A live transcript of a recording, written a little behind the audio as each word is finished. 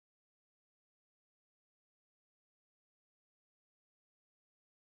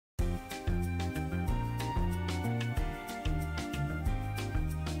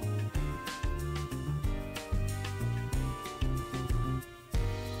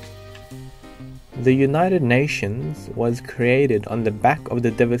The United Nations was created on the back of the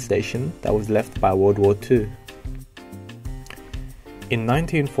devastation that was left by World War II. In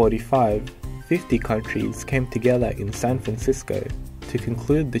 1945, 50 countries came together in San Francisco to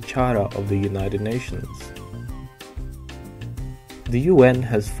conclude the Charter of the United Nations. The UN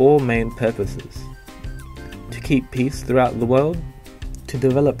has four main purposes: to keep peace throughout the world, to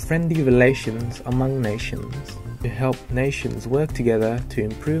develop friendly relations among nations, to help nations work together to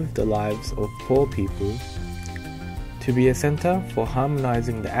improve the lives of poor people, to be a center for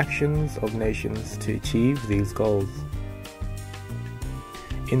harmonizing the actions of nations to achieve these goals.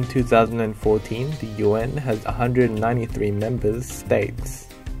 In 2014, the UN has 193 member states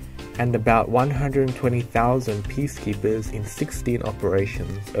and about 120,000 peacekeepers in 16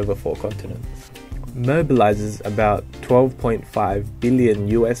 operations over 4 continents. Mobilizes about $12.5 billion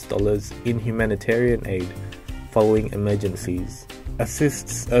in humanitarian aid following emergencies.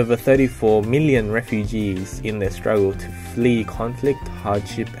 Assists over 34 million refugees in their struggle to flee conflict,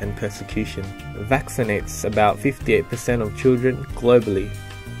 hardship and persecution. Vaccinates about 58% of children globally.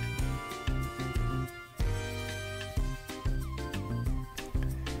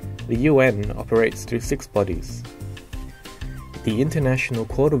 The UN operates through 6 bodies. The International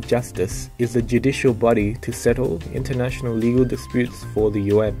Court of Justice is a judicial body to settle international legal disputes for the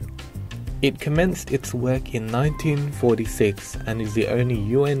UN. It commenced its work in 1946 and is the only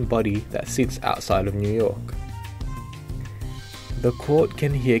UN body that sits outside of New York. The court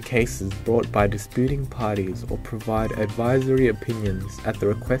can hear cases brought by disputing parties or provide advisory opinions at the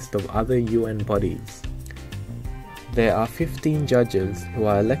request of other UN bodies. There are 15 judges who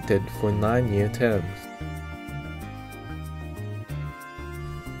are elected for 9-year terms.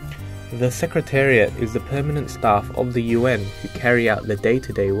 The Secretariat is the permanent staff of the UN who carry out the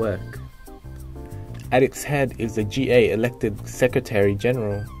day-to-day work. At its head is the GA elected Secretary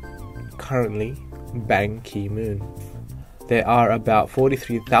General, currently Ban Ki-moon. There are about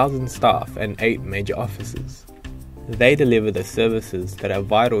 43,000 staff and 8 major offices. They deliver the services that are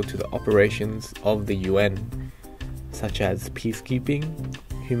vital to the operations of the UN, such as peacekeeping,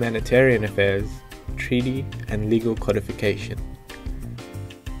 humanitarian affairs, treaty and legal codification.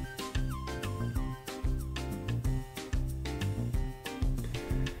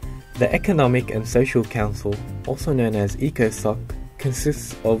 The Economic and Social Council, also known as ECOSOC,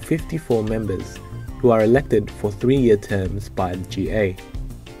 consists of 54 members who are elected for 3-year terms by the GA.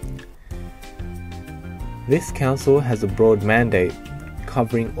 This council has a broad mandate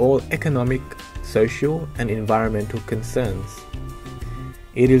covering all economic, social and environmental concerns.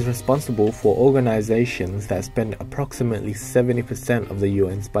 It is responsible for organizations that spend approximately 70% of the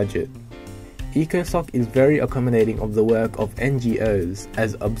UN's budget. ECOSOC is very accommodating of the work of NGOs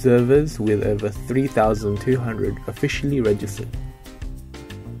as observers with over 3,200 officially registered.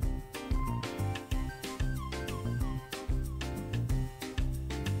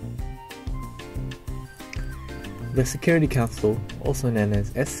 The Security Council, also known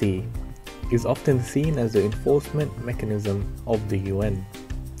as SC, is often seen as the enforcement mechanism of the UN.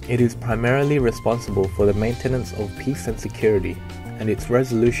 It is primarily responsible for the maintenance of peace and security, and its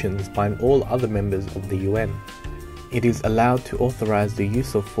resolutions bind all other members of the UN. It is allowed to authorize the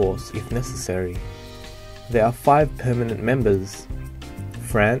use of force if necessary. There are 5 permanent members: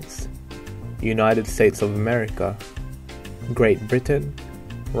 France, United States of America, Great Britain,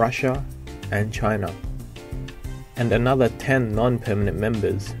 Russia, and China, and another 10 non-permanent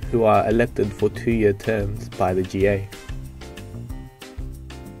members who are elected for 2-year terms by the GA.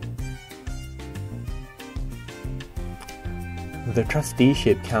 The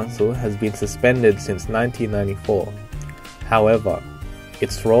Trusteeship Council has been suspended since 1994. However,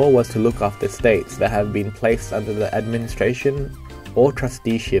 its role was to look after states that have been placed under the administration or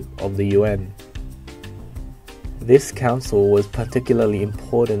trusteeship of the UN. This council was particularly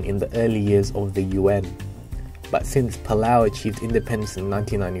important in the early years of the UN, but since Palau achieved independence in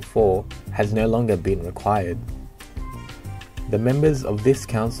 1994, has no longer been required. The members of this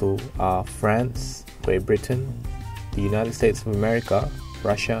council are France, Great Britain, the United States of America,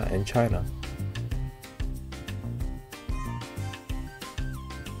 Russia, and China.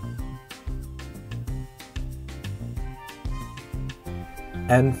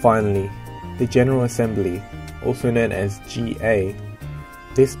 And finally, the General Assembly, also known as GA.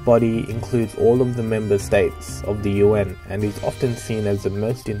 This body includes all of the member states of the UN and is often seen as the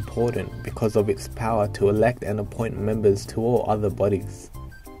most important because of its power to elect and appoint members to all other bodies.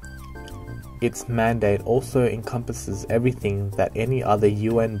 Its mandate also encompasses everything that any other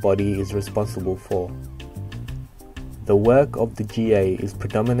UN body is responsible for. The work of the GA is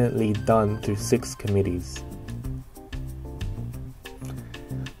predominantly done through 6 committees.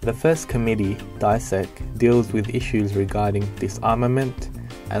 The first committee, DISEC, deals with issues regarding disarmament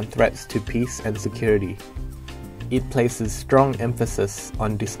and threats to peace and security. It places strong emphasis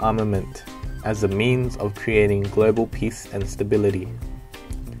on disarmament as a means of creating global peace and stability.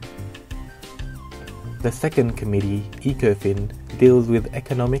 The second committee, ECOFIN, deals with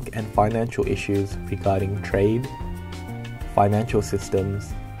economic and financial issues regarding trade, financial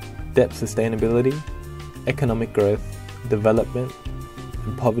systems, debt sustainability, economic growth, development,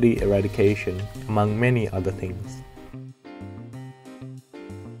 and poverty eradication, among many other things.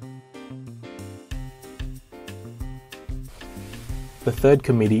 The third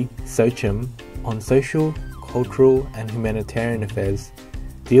committee, SOCHIM, on social, cultural, and humanitarian affairs,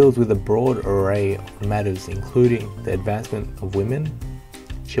 deals with a broad array of matters including the advancement of women,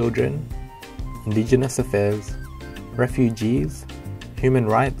 children, indigenous affairs, refugees, human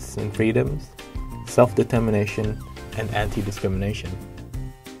rights and freedoms, self-determination, and anti-discrimination.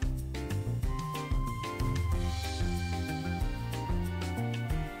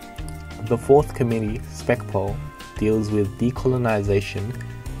 The fourth committee, SPECPOL, deals with decolonization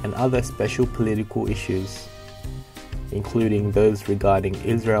and other special political issues, including those regarding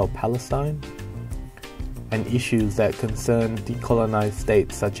Israel-Palestine and issues that concern decolonized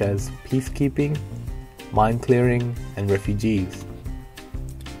states such as peacekeeping, mine clearing, and refugees.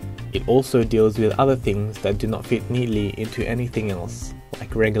 It also deals with other things that do not fit neatly into anything else,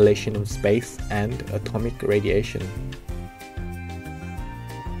 like regulation of space and atomic radiation.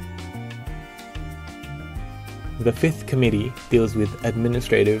 The fifth committee deals with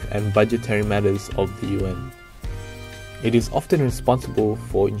administrative and budgetary matters of the UN. It is often responsible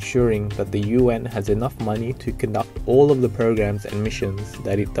for ensuring that the UN has enough money to conduct all of the programs and missions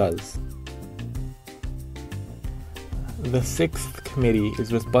that it does. The sixth committee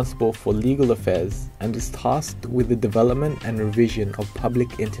is responsible for legal affairs and is tasked with the development and revision of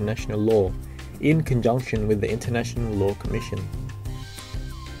public international law in conjunction with the International Law Commission.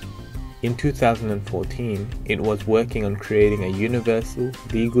 In 2014, it was working on creating a universal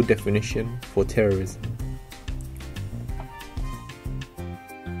legal definition for terrorism.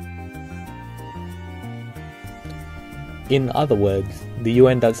 In other words, the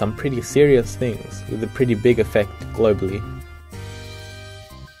UN does some pretty serious things with a pretty big effect globally.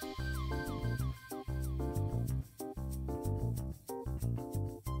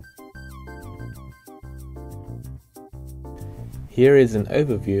 Here is an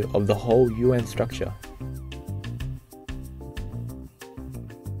overview of the whole UN structure.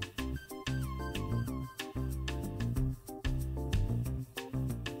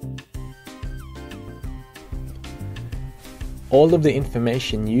 All of the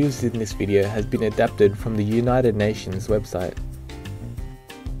information used in this video has been adapted from the United Nations website.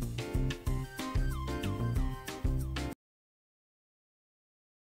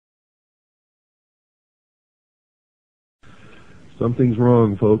 Something's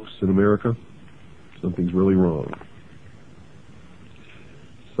wrong, folks, in America. Something's really wrong.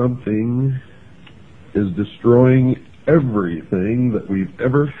 Something is destroying everything that we've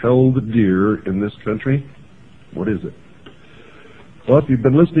ever held dear in this country. What is it? Well, if you've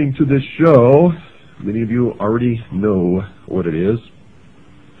been listening to this show, many of you already know what it is.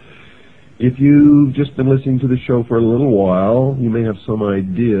 If you've just been listening to the show for a little while, you may have some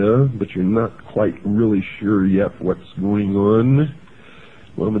idea, but you're not quite really sure yet what's going on.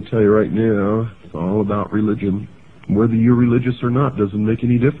 Well, I'm going to tell you right now, it's all about religion. Whether you're religious or not doesn't make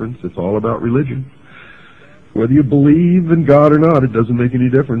any difference. It's all about religion. Whether you believe in God or not, it doesn't make any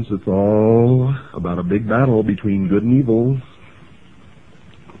difference. It's all about a big battle between good and evil.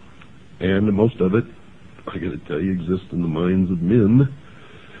 And most of it, I got to tell you, exists in the minds of men.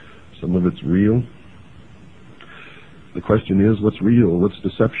 Some of it's real. The question is, what's real? What's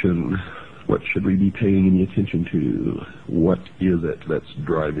deception? What should we be paying any attention to? What is it that's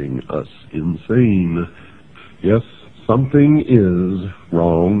driving us insane? Yes, something is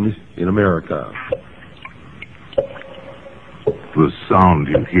wrong in America. The sound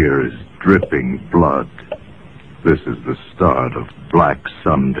you hear is dripping blood. This is the start of Black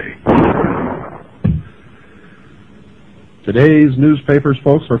Sunday. Today's newspapers,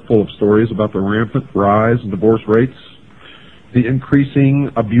 folks, are full of stories about the rampant rise in divorce rates, the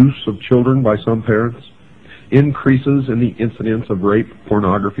increasing abuse of children by some parents, increases in the incidence of rape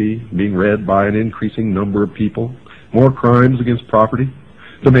pornography being read by an increasing number of people, more crimes against property,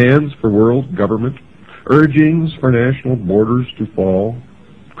 demands for world government, urgings for national borders to fall,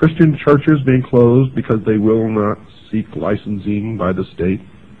 Christian churches being closed because they will not seek licensing by the state,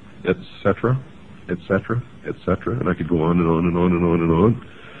 etc., etc., etc., and I could go on and on and on and on and on.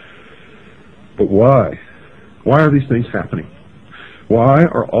 But why? Why are these things happening? Why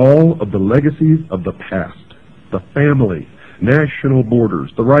are all of the legacies of the past, the family, national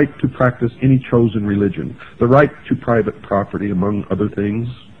borders, the right to practice any chosen religion, the right to private property, among other things,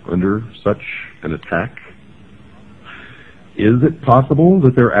 under such an attack? Is it possible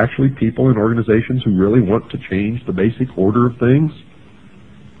that there are actually people and organizations who really want to change the basic order of things?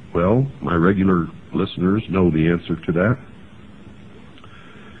 Well, my regular listeners know the answer to that.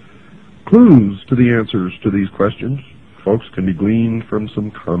 Clues to the answers to these questions, folks, can be gleaned from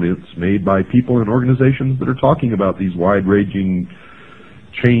some comments made by people and organizations that are talking about these wide-ranging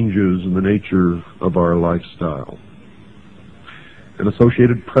changes in the nature of our lifestyle. An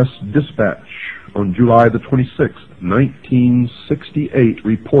Associated Press dispatch on July the 26th, 1968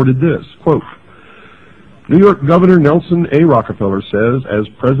 reported this, quote, New York Governor Nelson A. Rockefeller says as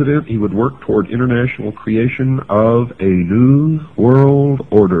president he would work toward international creation of a new world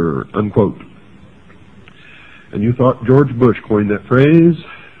order, unquote. And you thought George Bush coined that phrase?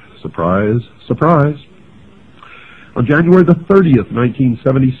 Surprise, surprise. On January the 30th,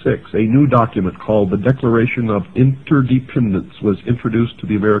 1976, a new document called the Declaration of Interdependence was introduced to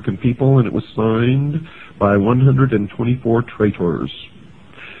the American people, and it was signed by 124 traitors,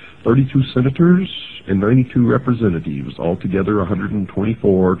 32 senators, and 92 representatives, altogether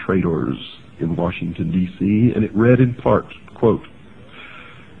 124 traitors in Washington, D.C., and it read in part, quote,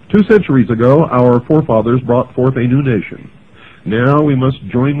 2 centuries ago, our forefathers brought forth a new nation. Now we must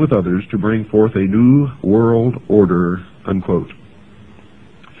join with others to bring forth a new world order, unquote.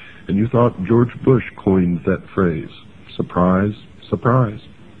 And you thought George Bush coined that phrase. Surprise, surprise.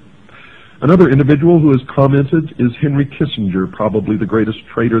 Another individual who has commented is Henry Kissinger, probably the greatest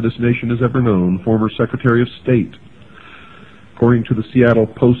traitor this nation has ever known, former Secretary of State. According to the Seattle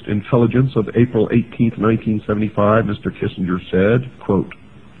Post-Intelligence of April 18, 1975, Mr. Kissinger said, quote,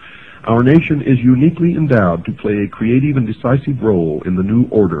 Our nation is uniquely endowed to play a creative and decisive role in the new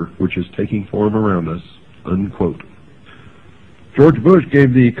order which is taking form around us, unquote. George Bush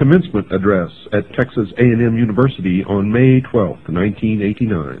gave the commencement address at Texas A&M University on May 12,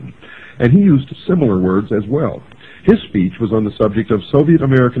 1989, and he used similar words as well. His speech was on the subject of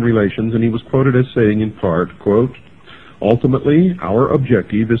Soviet-American relations, and he was quoted as saying in part, quote, Ultimately, our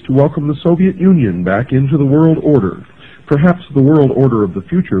objective is to welcome the Soviet Union back into the world order. Perhaps the world order of the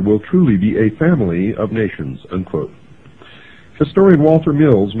future will truly be a family of nations, unquote. Historian Walter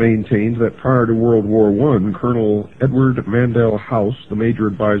Mills maintained that prior to World War I, Colonel Edward Mandell House, the major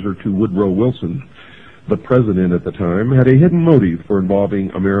advisor to Woodrow Wilson, the president at the time, had a hidden motive for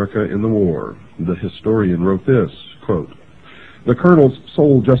involving America in the war. The historian wrote this, quote, The colonel's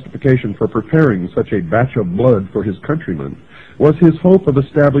sole justification for preparing such a batch of blood for his countrymen was his hope of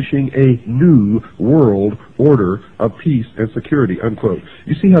establishing a new world order of peace and security, unquote.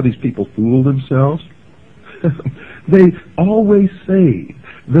 You see how these people fool themselves? They always say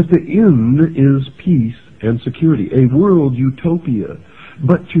that the end is peace and security, a world utopia.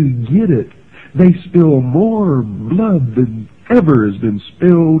 But to get it, they spill more blood than ever has been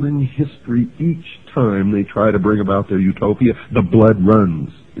spilled in history. Each time they try to bring about their utopia, the blood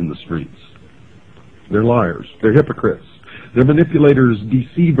runs in the streets. They're liars. They're hypocrites. They're manipulators,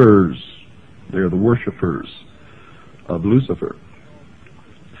 deceivers. They're the worshipers of Lucifer.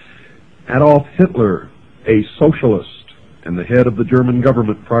 Adolf Hitler, a socialist and the head of the German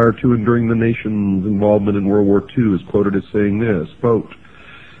government prior to and during the nation's involvement in World War II, is quoted as saying this, quote,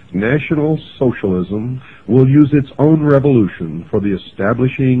 National Socialism will use its own revolution for the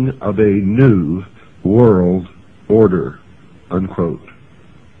establishing of a new world order, unquote.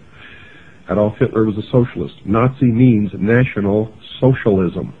 Adolf Hitler was a socialist. Nazi means National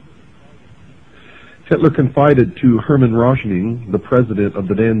Socialism. Hitler confided to Hermann Röschning, the president of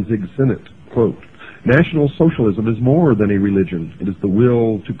the Danzig Senate, quote, National Socialism is more than a religion. It is the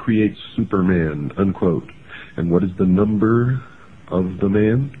will to create Superman, unquote. And what is the number of the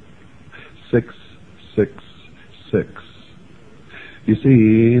man? 666. You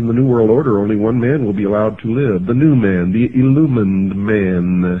see, in the New World Order, only one man will be allowed to live. The new man, the illumined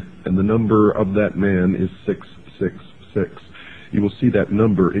man. And the number of that man is 666. You will see that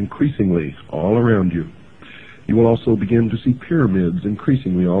number increasingly all around you. You will also begin to see pyramids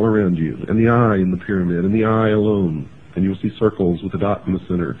increasingly all around you, and the eye in the pyramid, and the eye alone. And you will see circles with a dot in the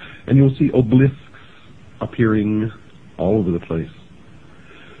center. And you will see obelisks appearing all over the place.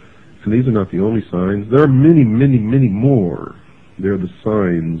 And these are not the only signs. There are many, many, many more. They're the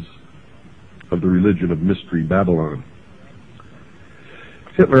signs of the religion of Mystery Babylon.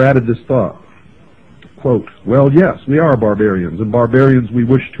 Hitler added this thought, quote, Well, yes, we are barbarians, and barbarians we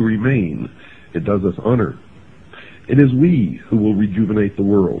wish to remain. It does us honor. It is we who will rejuvenate the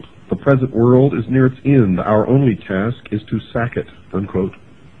world. The present world is near its end. Our only task is to sack it, unquote.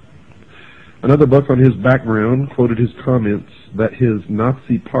 Another book on his background quoted his comments that his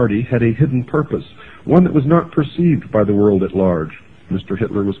Nazi party had a hidden purpose, one that was not perceived by the world at large. Mr.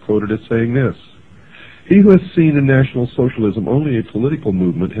 Hitler was quoted as saying this: "He who has seen in National Socialism only a political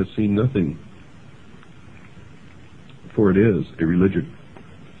movement has seen nothing, for it is a religion."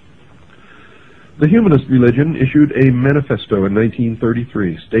 The humanist religion issued a manifesto in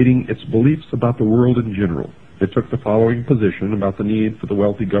 1933 stating its beliefs about the world in general. It took the following position about the need for the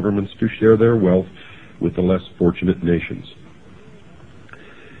wealthy governments to share their wealth with the less fortunate nations.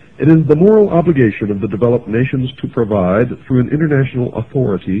 It is the moral obligation of the developed nations to provide, through an international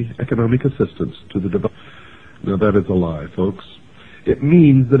authority, economic assistance to the developed. Now that is a lie, folks. It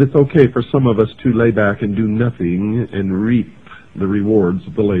means that it's okay for some of us to lay back and do nothing and reap the rewards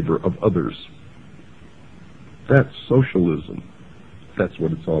of the labor of others. That's socialism. That's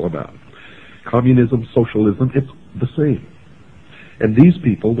what it's all about. Communism, socialism, it's the same. And these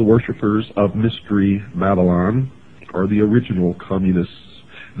people, the worshippers of Mystery Babylon, are the original communists.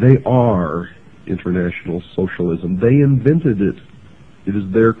 They are international socialism. They invented it. It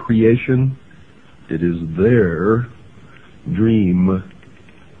is their creation. It is their dream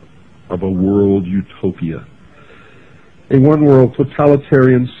of a world utopia. A one-world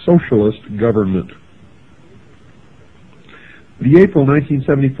totalitarian socialist government. The April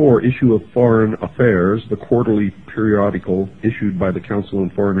 1974 issue of Foreign Affairs, the quarterly periodical issued by the Council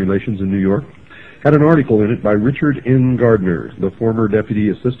on Foreign Relations in New York, had an article in it by Richard N. Gardner, the former Deputy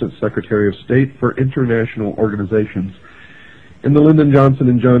Assistant Secretary of State for International Organizations in the Lyndon Johnson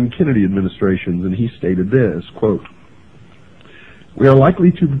and John Kennedy administrations, and he stated this, quote, "We are likely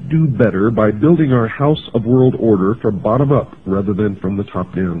to do better by building our house of world order from bottom up rather than from the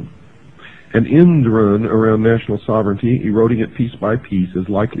top down. An end run around national sovereignty, eroding it piece by piece, is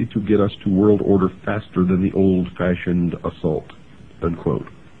likely to get us to world order faster than the old-fashioned assault," unquote.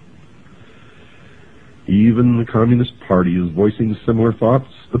 Even the Communist Party is voicing similar thoughts.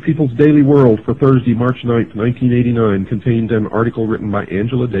 The People's Daily World for Thursday, March 9th, 1989, contained an article written by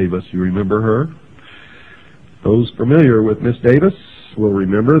Angela Davis. You remember her? Those familiar with Miss Davis will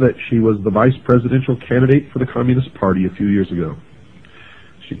remember that she was the vice presidential candidate for the Communist Party a few years ago.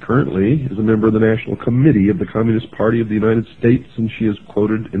 She currently is a member of the National Committee of the Communist Party of the United States, and she is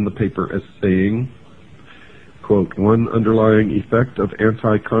quoted in the paper as saying, quote, "One underlying effect of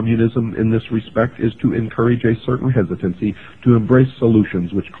anti-communism in this respect is to encourage a certain hesitancy to embrace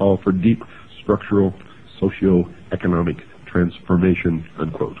solutions which call for deep structural socio-economic transformation,"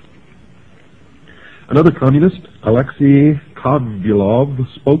 unquote. Another communist, Alexei Kovylov,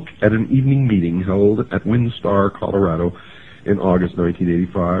 spoke at an evening meeting held at Windstar, Colorado, in August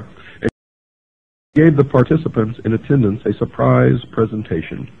 1985, and gave the participants in attendance a surprise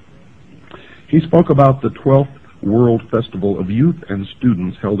presentation. He spoke about the 12th World Festival of Youth and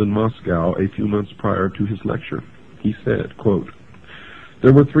Students held in Moscow a few months prior to his lecture. He said, quote,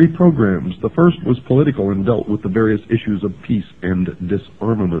 "There were 3 programs. The first was political and dealt with the various issues of peace and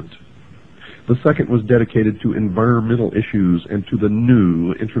disarmament. The second was dedicated to environmental issues and to the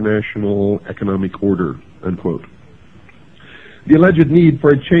new international economic order," unquote. The alleged need for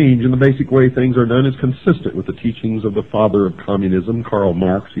a change in the basic way things are done is consistent with the teachings of the father of communism, Karl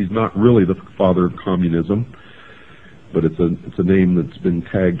Marx. He's not really the father of communism, but it's a name that's been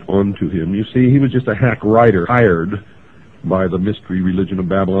tagged onto him. You see, he was just a hack writer hired by the mystery religion of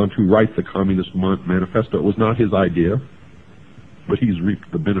Babylon to write the Communist Manifesto. It was not his idea, but he's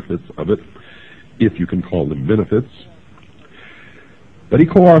reaped the benefits of it, if you can call them benefits. But he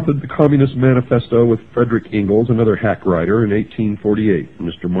co-authored the Communist Manifesto with Frederick Engels, another hack writer, in 1848.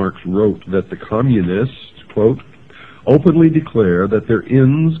 Mr. Marx wrote that the communists, quote, "openly declare that their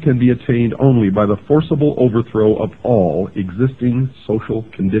ends can be attained only by the forcible overthrow of all existing social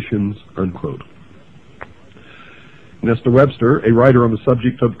conditions," unquote. Nesta Webster, a writer on the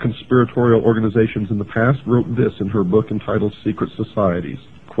subject of conspiratorial organizations in the past, wrote this in her book entitled Secret Societies,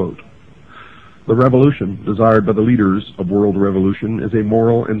 quote, "The revolution desired by the leaders of world revolution is a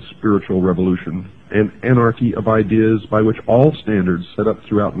moral and spiritual revolution, an anarchy of ideas by which all standards set up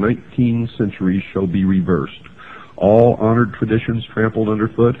throughout 19 centuries shall be reversed, all honored traditions trampled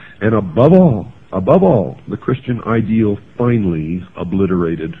underfoot, and above all, the Christian ideal finally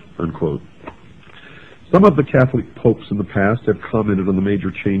obliterated," unquote. Some of the Catholic popes in the past have commented on the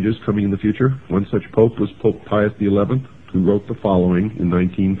major changes coming in the future. One such pope was Pope Pius XI, who wrote the following in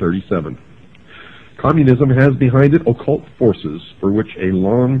 1937. "Communism has behind it occult forces for which a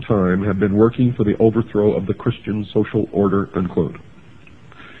long time have been working for the overthrow of the Christian social order," unquote.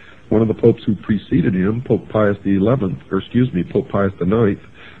 One of the popes who preceded him, Pope Pius IX,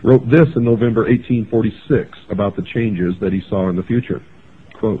 wrote this in November 1846 about the changes that he saw in the future.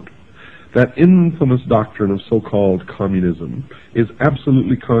 Quote, "That infamous doctrine of so-called communism is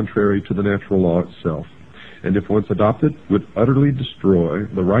absolutely contrary to the natural law itself, and if once adopted, would utterly destroy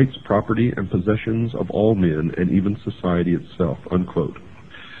the rights, property, and possessions of all men, and even society itself," unquote.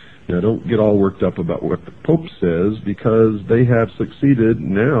 Now, don't get all worked up about what the Pope says, because they have succeeded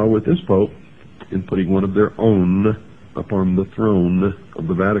now with this Pope in putting one of their own upon the throne of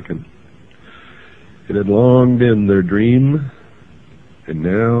the Vatican. It had long been their dream, and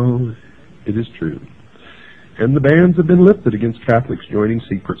now it is true. And the bans have been lifted against Catholics joining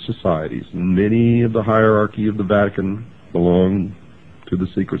secret societies. Many of the hierarchy of the Vatican belong to the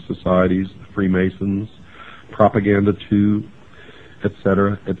secret societies, the Freemasons, Propaganda 2,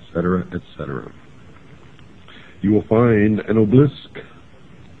 etc., etc., etc. You will find an obelisk,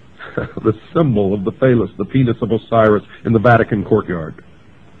 the symbol of the phallus, the penis of Osiris, in the Vatican courtyard.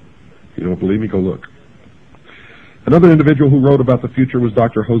 If you don't believe me, go look. Another individual who wrote about the future was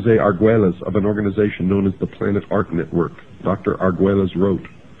Dr. Jose Arguelles of an organization known as the Planet Art Network. Dr. Arguelles wrote,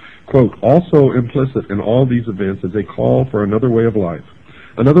 quote, "Also implicit in all these events is a call for another way of life,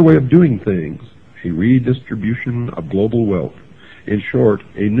 another way of doing things, a redistribution of global wealth. In short,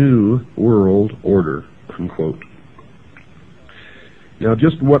 a new world order," unquote. Now,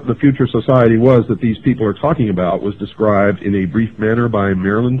 just what the future society was that these people are talking about was described in a brief manner by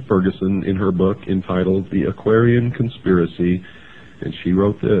Marilyn Ferguson in her book entitled The Aquarian Conspiracy, and she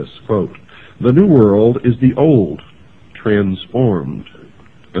wrote this, quote, "The new world is the old, transformed,"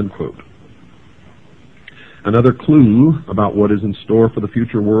 unquote. Another clue about what is in store for the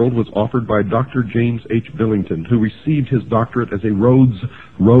future world was offered by Dr. James H. Billington, who received his doctorate as a Rhodes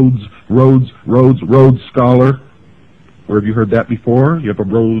Scholar. Where have you heard that before? You have a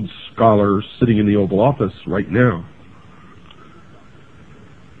Rhodes Scholar sitting in the Oval Office right now.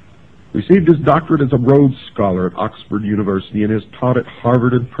 Received his doctorate as a Rhodes Scholar at Oxford University and has taught at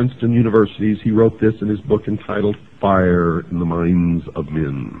Harvard and Princeton universities. He wrote this in his book entitled Fire in the Minds of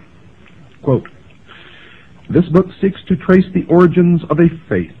Men. Quote, "This book seeks to trace the origins of a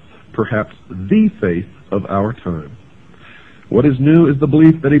faith, perhaps the faith of our time. What is new is the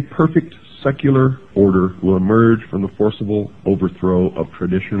belief that a perfect secular order will emerge from the forcible overthrow of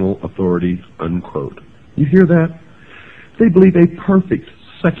traditional authority," unquote. You hear that? They believe a perfect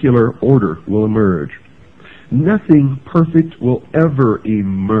secular order will emerge. Nothing perfect will ever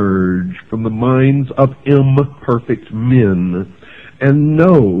emerge from the minds of imperfect men, and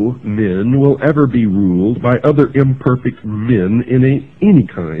no men will ever be ruled by other imperfect men in any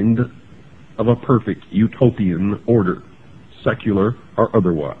kind of a perfect utopian order, secular or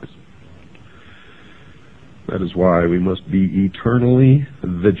otherwise. That is why we must be eternally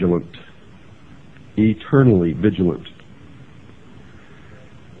vigilant. Eternally vigilant.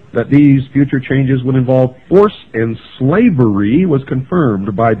 That these future changes would involve force and slavery was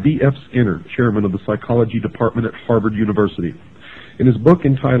confirmed by B.F. Skinner, chairman of the psychology department at Harvard University. In his book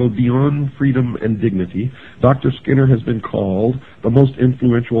entitled Beyond Freedom and Dignity, Dr. Skinner has been called the most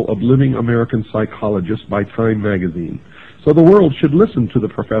influential of living American psychologists by Time magazine. So the world should listen to the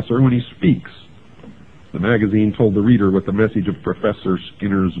professor when he speaks. The magazine told the reader what the message of Professor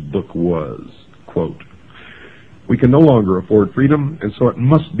Skinner's book was. Quote, "We can no longer afford freedom, and so it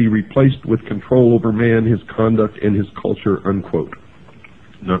must be replaced with control over man, his conduct, and his culture," unquote.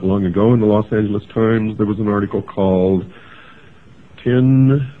 Not long ago in the Los Angeles Times, there was an article called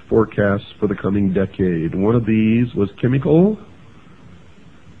 10 Forecasts for the Coming Decade. One of these was chemical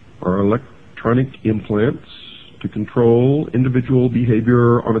or electronic implants to control individual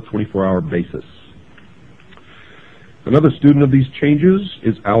behavior on a 24-hour basis. Another student of these changes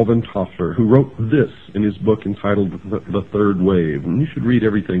is Alvin Toffler, who wrote this in his book entitled The Third Wave. And you should read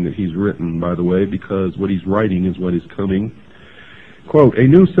everything that he's written, by the way, because what he's writing is what is coming. Quote, "A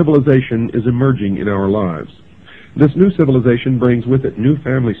new civilization is emerging in our lives. This new civilization brings with it new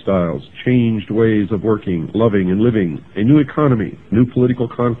family styles, changed ways of working, loving, and living, a new economy, new political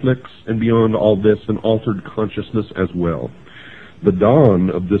conflicts, and beyond all this, an altered consciousness as well. The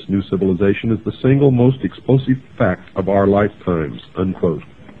dawn of this new civilization is the single most explosive fact of our lifetimes," unquote.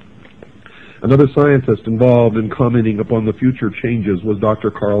 Another scientist involved in commenting upon the future changes was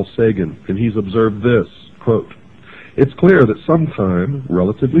Dr. Carl Sagan, and he's observed this, quote, "It's clear that sometime,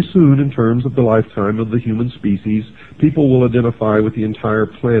 relatively soon in terms of the lifetime of the human species, people will identify with the entire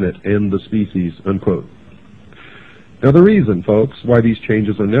planet and the species," unquote. Now the reason, folks, why these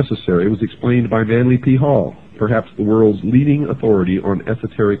changes are necessary was explained by Manly P. Hall, perhaps the world's leading authority on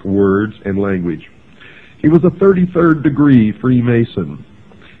esoteric words and language. He was a 33rd degree Freemason.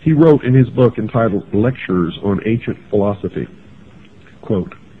 He wrote in his book entitled Lectures on Ancient Philosophy,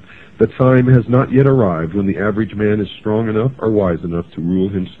 quote, The time has not yet arrived when the average man is strong enough or wise enough to rule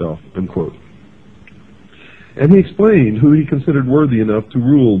himself, unquote. And he explained who he considered worthy enough to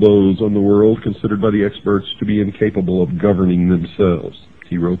rule those on the world considered by the experts to be incapable of governing themselves.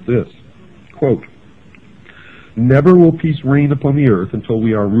 He wrote this, quote, "Never will peace reign upon the earth until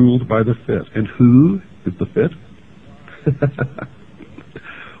we are ruled by the fit." And who is the fit?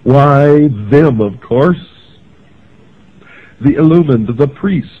 Why, them, of course. The illumined, the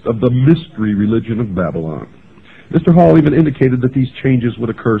priests of the mystery religion of Babylon. Mr. Hall even indicated that these changes would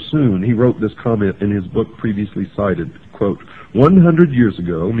occur soon. He wrote this comment in his book previously cited, quote, 100 years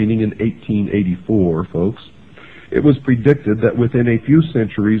ago, meaning in 1884, folks, it was predicted that within a few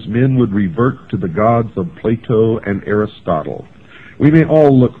centuries men would revert to the gods of Plato and Aristotle. We may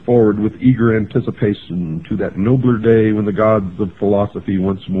all look forward with eager anticipation to that nobler day when the gods of philosophy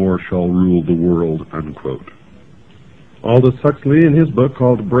once more shall rule the world, unquote. Aldous Huxley, in his book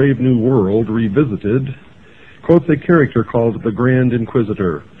called Brave New World Revisited, quotes a character called the Grand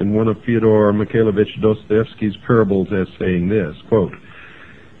Inquisitor in one of Fyodor Mikhailovich Dostoevsky's parables as saying this, quote,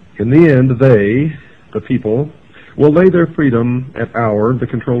 "In the end they, the people, will lay their freedom at our, the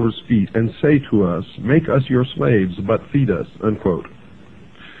controller's feet, and say to us, 'Make us your slaves, but feed us,'" unquote.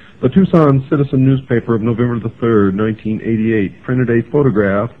 The Tucson Citizen newspaper of November the 3rd, 1988, printed a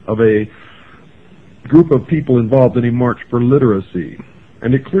photograph of a group of people involved in a march for literacy,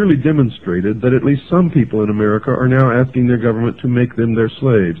 and it clearly demonstrated that at least some people in America are now asking their government to make them their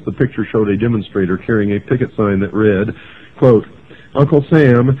slaves. The picture showed a demonstrator carrying a picket sign that read, quote, "Uncle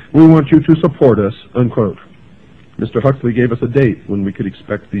Sam, we want you to support us," unquote. Mr. Huxley gave us a date when we could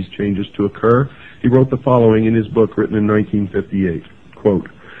expect these changes to occur. He wrote the following in his book written in 1958, quote,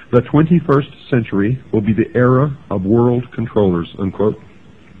 "The 21st century will be the era of world controllers," unquote.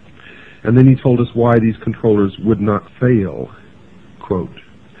 And then he told us why these controllers would not fail, quote,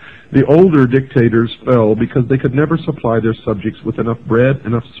 "The older dictators fell because they could never supply their subjects with enough bread,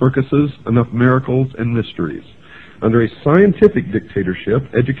 enough circuses, enough miracles and mysteries. Under a scientific dictatorship,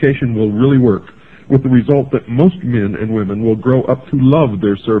 education will really work, with the result that most men and women will grow up to love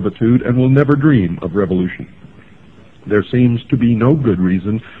their servitude and will never dream of revolution. There seems to be no good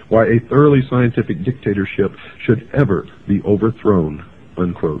reason why a thoroughly scientific dictatorship should ever be overthrown,"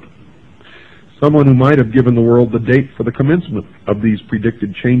 unquote. Someone who might have given the world the date for the commencement of these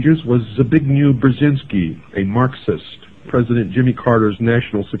predicted changes was Zbigniew Brzezinski, a Marxist, President Jimmy Carter's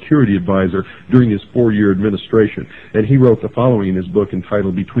national security advisor during his 4-year administration. And he wrote the following in his book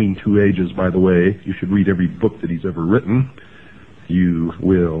entitled Between Two Ages, by the way. You should read every book that he's ever written. You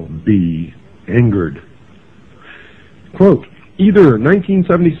will be angered. Quote, "Either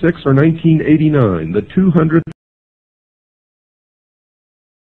 1976 or 1989, the 200th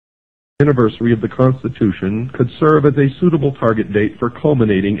anniversary of the Constitution could serve as a suitable target date for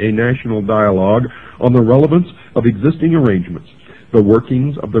culminating a national dialogue on the relevance of existing arrangements, the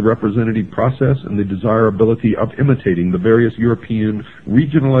workings of the representative process, and the desirability of imitating the various European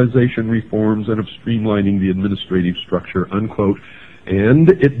regionalization reforms and of streamlining the administrative structure," unquote. And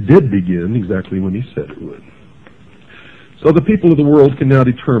it did begin exactly when he said it would. So the people of the world can now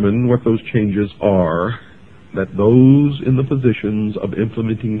determine what those changes are that those in the positions of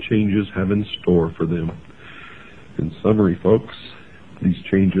implementing changes have in store for them. In summary, folks, these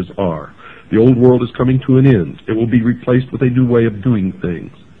changes are: the old world is coming to an end. It will be replaced with a new way of doing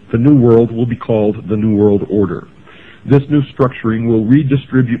things. The new world will be called the New World Order. This new structuring will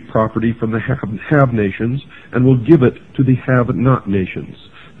redistribute property from the have nations and will give it to the have-not nations.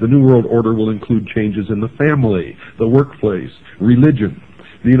 The New World Order will include changes in the family, the workplace, religion.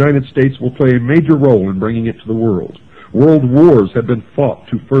 The United States will play a major role in bringing it to the world. World wars have been fought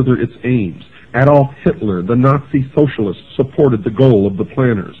to further its aims. Adolf Hitler, the Nazi socialist, supported the goal of the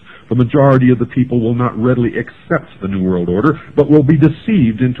planners. The majority of the people will not readily accept the New World Order, but will be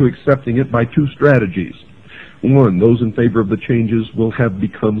deceived into accepting it by two strategies. One, those in favor of the changes will have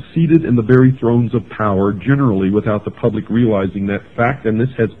become seated in the very thrones of power, generally without the public realizing that fact, and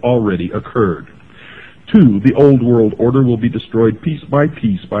this has already occurred. Two, the old world order will be destroyed piece by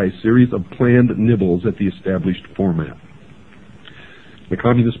a series of planned nibbles at the established format. The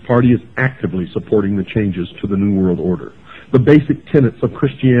Communist Party is actively supporting the changes to the New World Order. The basic tenets of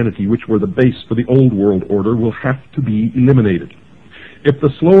Christianity, which were the base for the old world order, will have to be eliminated. If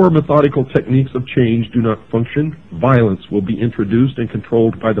the slower methodical techniques of change do not function, violence will be introduced and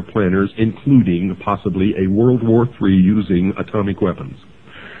controlled by the planners, including possibly a World War III using atomic weapons.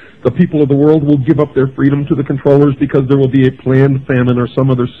 The people of the world will give up their freedom to the controllers because there will be a planned famine or some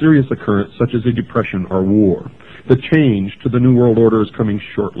other serious occurrence, such as a depression or war. The change to the New World Order is coming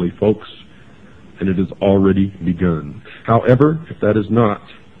shortly, folks, and it has already begun. However, if that is not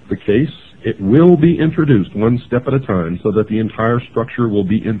the case, it will be introduced one step at a time so that the entire structure will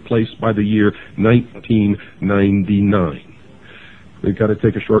be in place by the year 1999. We've got to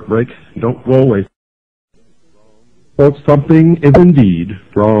take a short break. Don't go away. Folks, something is indeed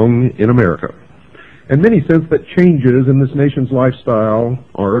wrong in America. And many sense that changes in this nation's lifestyle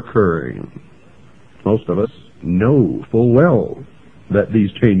are occurring. Most of us know full well that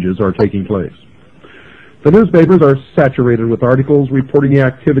these changes are taking place. The newspapers are saturated with articles reporting the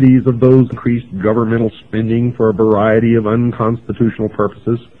activities of those increased governmental spending for a variety of unconstitutional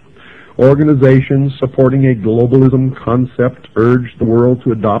purposes. Organizations supporting a globalism concept urge the world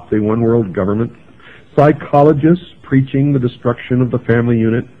to adopt a one-world government. Psychologists preaching the destruction of the family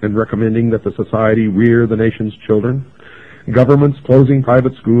unit and recommending that the society rear the nation's children. Governments closing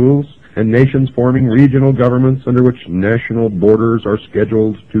private schools, and nations forming regional governments under which national borders are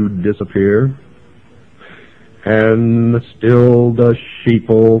scheduled to disappear. And still the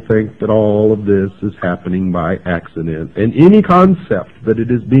sheeple think that all of this is happening by accident. And any concept that it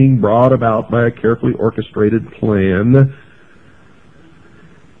is being brought about by a carefully orchestrated plan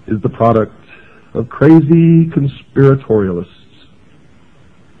is the product of crazy conspiratorialists.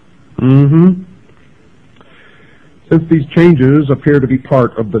 Since these changes appear to be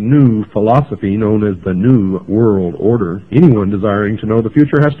part of the new philosophy known as the New World Order, anyone desiring to know the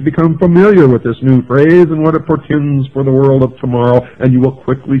future has to become familiar with this new phrase and what it portends for the world of tomorrow, and you will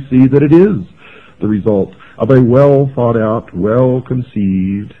quickly see that it is the result of a well-thought-out,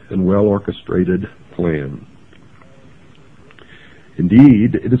 well-conceived, and well-orchestrated plan.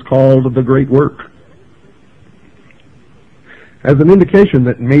 Indeed, it is called the Great Work. As an indication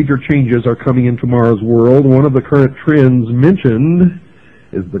that major changes are coming in tomorrow's world, one of the current trends mentioned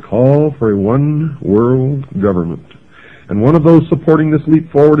is the call for a one-world government. And one of those supporting this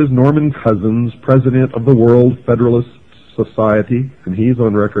leap forward is Norman Cousins, president of the World Federalist Society, and he's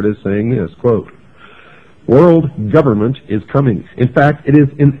on record as saying this, quote, "World government is coming. In fact, it is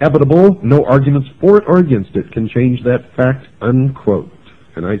inevitable. No arguments for it or against it can change that fact," unquote.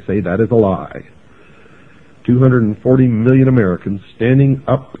 And I say that is a lie. 240 million Americans standing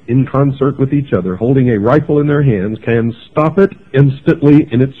up in concert with each other, holding a rifle in their hands, can stop it instantly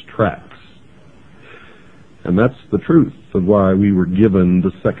in its tracks. And that's the truth of why we were given the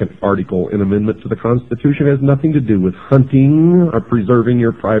second article in amendment to the Constitution. It has nothing to do with hunting or preserving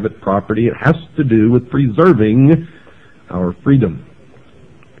your private property. It has to do with preserving our freedom.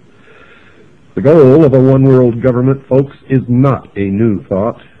 The goal of a one-world government, folks, is not a new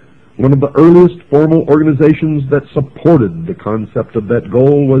thought. One of the earliest formal organizations that supported the concept of that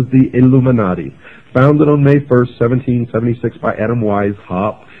goal was the Illuminati, founded on May 1st, 1776 by Adam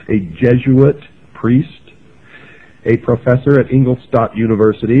Weishaupt, a Jesuit priest, a professor at Ingolstadt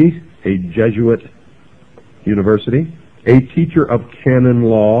University, a Jesuit university, a teacher of canon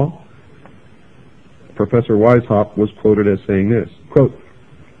law. Professor Weishaupt was quoted as saying this, quote,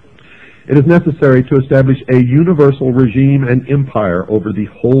 "It is necessary to establish a universal regime and empire over the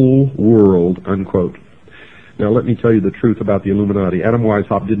whole world," unquote. Now let me tell you the truth about the Illuminati. Adam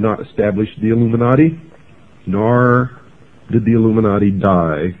Weishaupt did not establish the Illuminati, nor did the Illuminati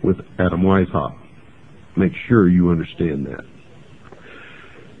die with Adam Weishaupt. Make sure you understand that.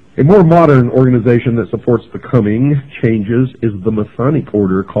 A more modern organization that supports the coming changes is the Masonic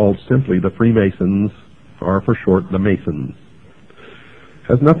order, called simply the Freemasons, or for short, the Masons.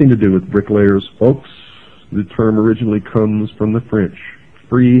 Has nothing to do with bricklayers, folks. The term originally comes from the French,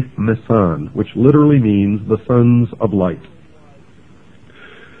 free mason, which literally means the sons of light.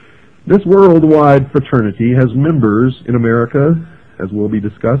 This worldwide fraternity has members in America, as will be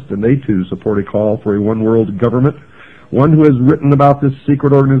discussed, and they too support a call for a one-world government. One who has written about this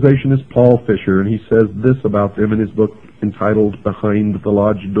secret organization is Paul Fisher, and he says this about them in his book entitled Behind the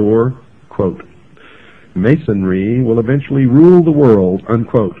Lodge Door, quote, "Masonry will eventually rule the world,"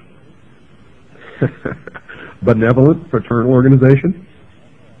 unquote. Benevolent fraternal organization.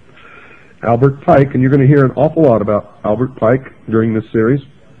 Albert Pike, and you're going to hear an awful lot about Albert Pike during this series,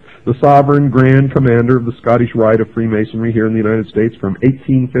 the sovereign grand commander of the Scottish Rite of Freemasonry here in the United States from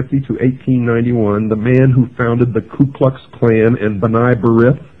 1850 to 1891, the man who founded the Ku Klux Klan and B'nai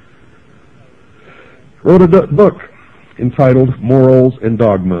B'rith, wrote a book entitled Morals and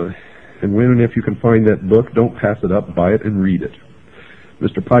Dogma. And when and if you can find that book, don't pass it up, buy it and read it.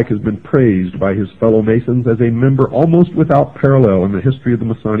 Mr. Pike has been praised by his fellow Masons as a member almost without parallel in the history of the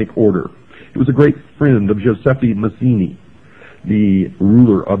Masonic order. He was a great friend of Giuseppe Mazzini, the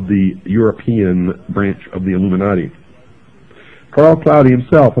ruler of the European branch of the Illuminati. Carl Cloudy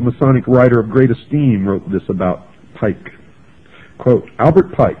himself, a Masonic writer of great esteem, wrote this about Pike. Quote,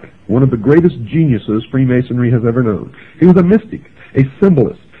 "Albert Pike, one of the greatest geniuses Freemasonry has ever known. He was a mystic, a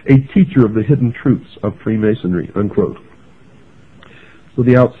symbolist, a teacher of the hidden truths of Freemasonry, unquote. So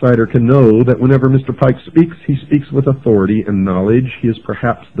the outsider can know that whenever Mr. Pike speaks, he speaks with authority and knowledge. He is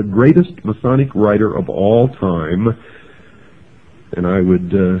perhaps the greatest Masonic writer of all time, and I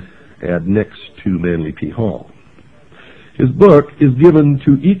would add next to Manly P. Hall. His book is given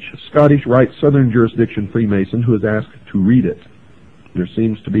to each Scottish Rite Southern Jurisdiction Freemason who is asked to read it. There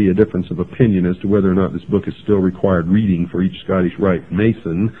seems to be a difference of opinion as to whether or not this book is still required reading for each Scottish Rite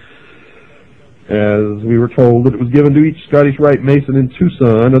Mason. As we were told that it was given to each Scottish Rite Mason in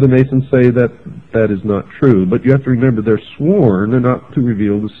Tucson, other Masons say that that is not true. But you have to remember they're sworn not to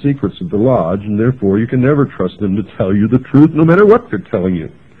reveal the secrets of the lodge, and therefore you can never trust them to tell you the truth no matter what they're telling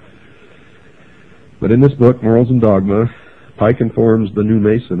you. But in this book, Morals and Dogma, Pike informs the new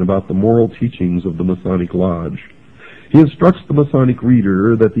Mason about the moral teachings of the Masonic Lodge. He instructs the Masonic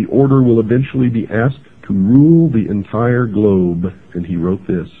reader that the order will eventually be asked to rule the entire globe, and he wrote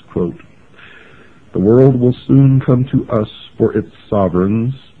this, quote, "The world will soon come to us for its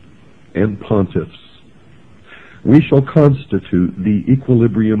sovereigns and pontiffs. We shall constitute the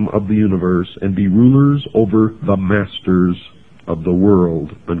equilibrium of the universe and be rulers over the masters of the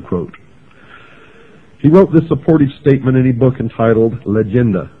world," unquote. He wrote this supportive statement in a book entitled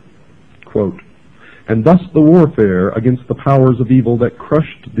Legenda, quote, "And thus the warfare against the powers of evil that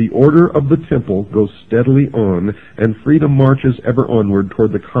crushed the order of the temple goes steadily on, and freedom marches ever onward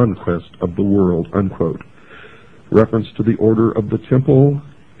toward the conquest of the world," unquote. Reference to the order of the temple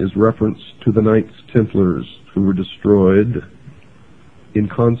is reference to the Knights Templars, who were destroyed in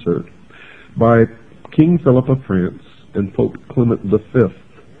concert by King Philip of France and Pope Clement V.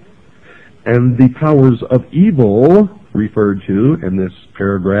 And the powers of evil referred to in this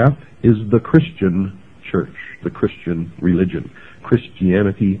paragraph is the Christian church, the Christian religion,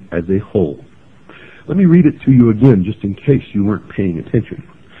 Christianity as a whole. Let me read it to you again, just in case you weren't paying attention.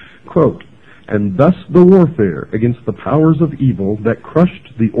 Quote, "And thus the warfare against the powers of evil that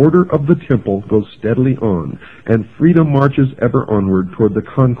crushed the order of the temple goes steadily on, and freedom marches ever onward toward the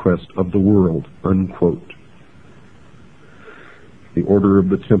conquest of the world," unquote. The order of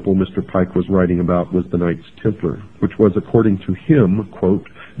the temple Mr. Pike was writing about was the Knights Templar, which was, according to him, quote,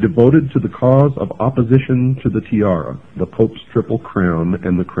 "devoted to the cause of opposition to the tiara, the Pope's triple crown,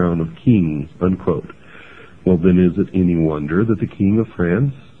 and the crown of kings," unquote. Well, then is it any wonder that the King of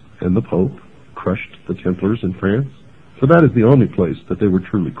France and the Pope crushed the Templars in France? For that is the only place that they were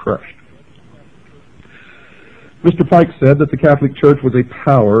truly crushed. Mr. Pike said that the Catholic Church was a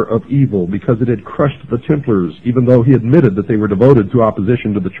power of evil because it had crushed the Templars, even though he admitted that they were devoted to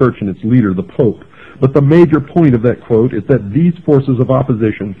opposition to the Church and its leader, the Pope. But the major point of that quote is that these forces of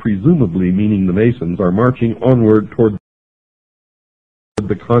opposition, presumably meaning the Masons, are marching onward toward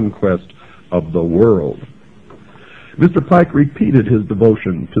the conquest of the world. Mr. Pike repeated his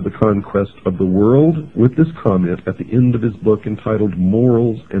devotion to the conquest of the world with this comment at the end of his book entitled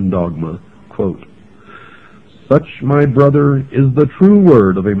Morals and Dogma, quote, "Such, my brother, is the true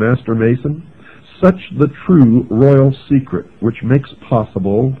word of a Master Mason, such the true royal secret which makes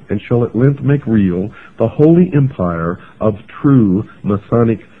possible, and shall at length make real, the holy empire of true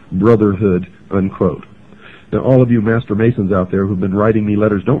Masonic brotherhood," unquote. Now, all of you Master Masons out there who've been writing me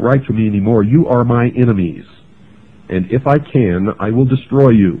letters, don't write to me anymore. You are my enemies. And if I can, I will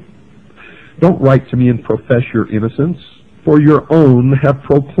destroy you. Don't write to me and profess your innocence, for your own have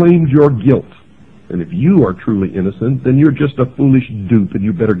proclaimed your guilt. And if you are truly innocent, then you're just a foolish dupe, and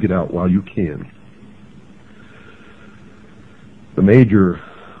you better get out while you can. The major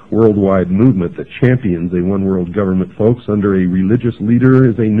worldwide movement that champions a one-world government, folks, under a religious leader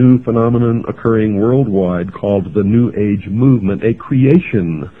is a new phenomenon occurring worldwide called the New Age movement, a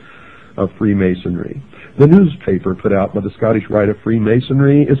creation of Freemasonry. The newspaper put out by the Scottish Rite of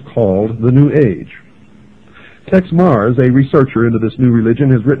Freemasonry is called The New Age. Tex Mars, a researcher into this new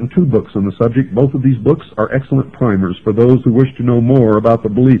religion, has written 2 books on the subject. Both of these books are excellent primers for those who wish to know more about the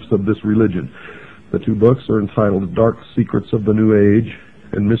beliefs of this religion. The 2 books are entitled Dark Secrets of the New Age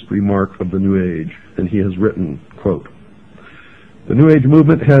and Mystery Mark of the New Age, and he has written, quote, "The New Age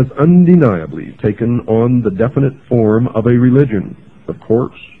movement has undeniably taken on the definite form of a religion, of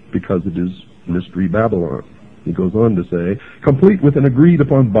course, because it is Mystery Babylon." He goes on to say, "complete with an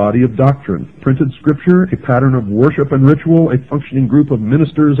agreed-upon body of doctrine, printed scripture, a pattern of worship and ritual, a functioning group of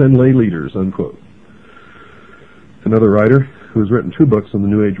ministers and lay leaders," unquote. Another writer who has written 2 books on the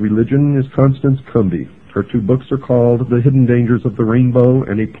New Age religion is Constance Cumby. Her 2 books are called The Hidden Dangers of the Rainbow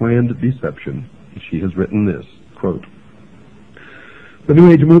and A Planned Deception. She has written this, quote, "The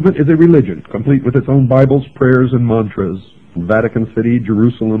New Age movement is a religion, complete with its own Bibles, prayers, and mantras. Vatican City,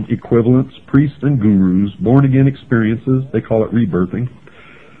 Jerusalem equivalents, priests and gurus, born-again experiences, they call it rebirthing,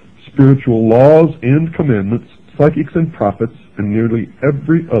 spiritual laws and commandments, psychics and prophets, and nearly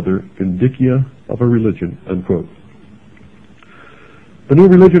every other indicia of a religion, unquote. The new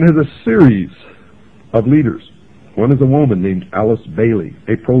religion has a series of leaders. One is a woman named Alice Bailey,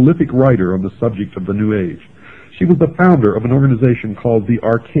 a prolific writer on the subject of the New Age. She was the founder of an organization called the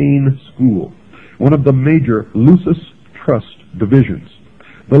Arcane School, one of the major Lucis Trust divisions.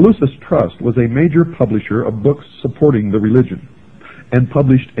 The Lucis Trust was a major publisher of books supporting the religion and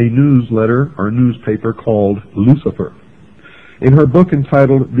published a newsletter or newspaper called Lucifer. In her book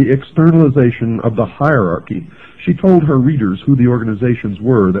entitled The Externalization of the Hierarchy, she told her readers who the organizations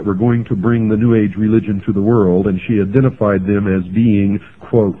were that were going to bring the New Age religion to the world, and she identified them as being,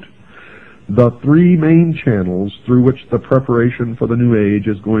 quote, the three main channels through which the preparation for the New Age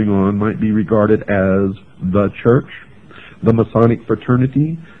is going on might be regarded as the church, the Masonic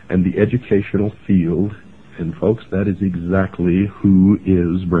fraternity, and the educational field. And folks, that is exactly who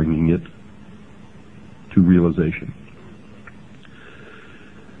is bringing it to realization.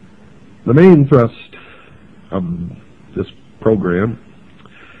 The main thrust of this program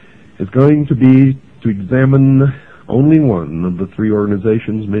is going to be to examine only one of the three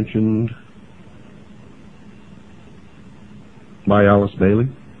organizations mentioned by Alice Bailey,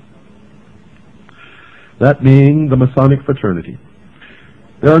 that being the Masonic fraternity.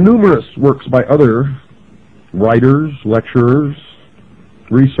 There are numerous works by other writers, lecturers,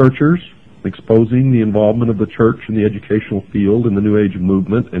 researchers exposing the involvement of the church in the educational field in the New Age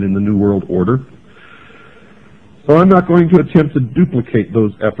movement and in the New World Order. So I'm not going to attempt to duplicate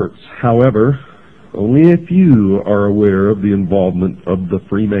those efforts. However, only a few are aware of the involvement of the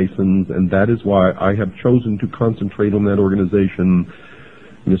Freemasons, and that is why I have chosen to concentrate on that organization,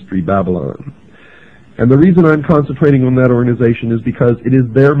 Mystery Babylon. And the reason I'm concentrating on that organization is because it is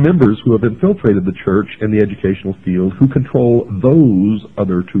their members who have infiltrated the church and the educational field who control those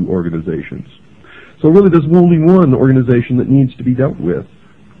other two organizations. So really there's only one organization that needs to be dealt with,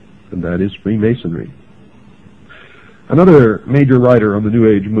 and that is Freemasonry. Another major writer on the New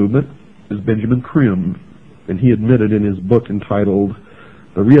Age movement is Benjamin Krim, and he admitted in his book entitled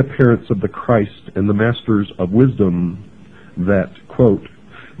The Reappearance of the Christ and the Masters of Wisdom that, quote,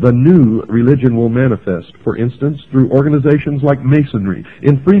 the new religion will manifest, for instance, through organizations like Masonry.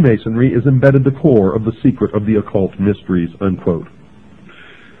 In Freemasonry is embedded the core of the secret of the occult mysteries, unquote.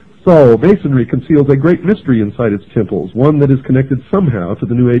 So, Masonry conceals a great mystery inside its temples, one that is connected somehow to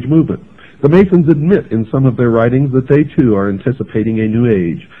the New Age movement. The Masons admit in some of their writings that they too are anticipating a New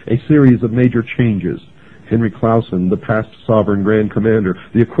Age, a series of major changes. Henry Clausen, the past sovereign Grand Commander,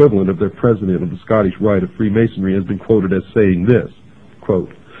 the equivalent of their president of the Scottish Rite of Freemasonry, has been quoted as saying this,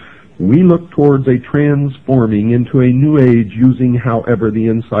 quote, we look towards a transforming into a New Age using, however, the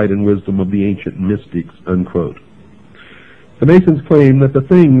insight and wisdom of the ancient mystics, unquote. The Masons claim that the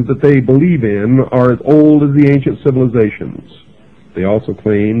things that they believe in are as old as the ancient civilizations. They also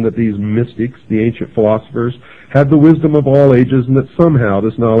claim that these mystics, the ancient philosophers, have the wisdom of all ages and that somehow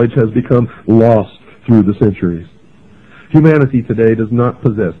this knowledge has become lost through the centuries. Humanity today does not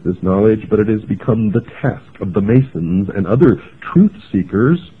possess this knowledge, but it has become the task of the Masons and other truth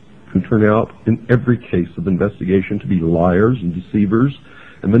seekers who turn out in every case of investigation to be liars and deceivers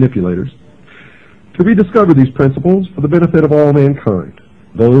and manipulators, to rediscover these principles for the benefit of all mankind.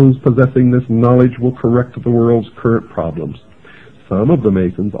 Those possessing this knowledge will correct the world's current problems. Some of the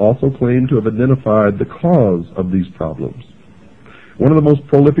Masons also claim to have identified the cause of these problems. One of the most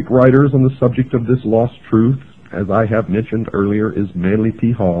prolific writers on the subject of this lost truth, as I have mentioned earlier, is Manly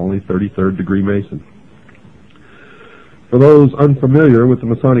P. Hall, a 33rd degree Mason. For those unfamiliar with the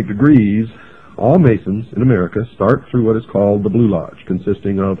Masonic degrees, all Masons in America start through what is called the Blue Lodge,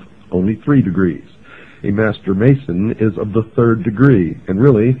 consisting of only 3 degrees. A Master Mason is of the 3rd degree and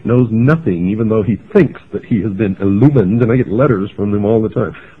really knows nothing, even though he thinks that he has been illumined, and I get letters from them all the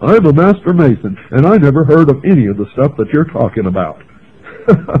time. I'm a Master Mason, and I never heard of any of the stuff that you're talking about.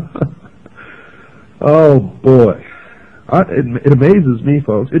 Oh, boy. It amazes me,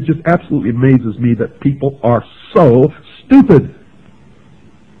 folks. It just absolutely amazes me that people are so stupid.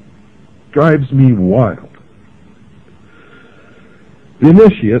 Drives me wild. The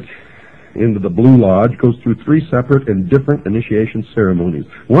initiate into the Blue Lodge goes through 3 separate and different initiation ceremonies,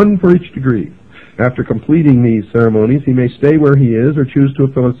 one for each degree. After completing these ceremonies, he may stay where he is or choose to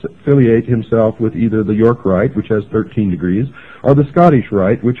affiliate himself with either the York Rite, which has 13 degrees, or the Scottish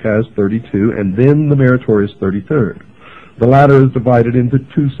Rite, which has 32, and then the meritorious 33rd. The latter is divided into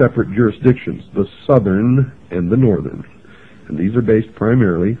 2 separate jurisdictions, the southern and the northern. And these are based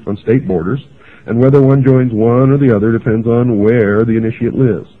primarily on state borders, and whether one joins one or the other depends on where the initiate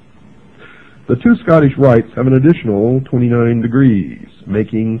lives. The two Scottish rites have an additional 29 degrees,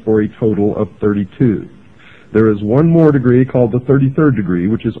 making for a total of 32. There is one more degree called the 33rd degree,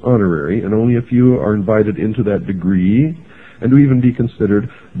 which is honorary, and only a few are invited into that degree. And to even be considered,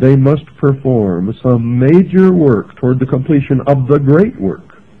 they must perform some major work toward the completion of the great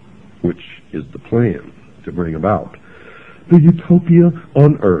work, which is the plan to bring about the utopia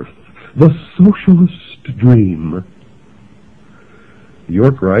on earth, the socialist dream. The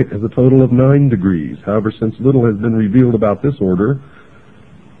York Rite has a total of 9 degrees. However, since little has been revealed about this order,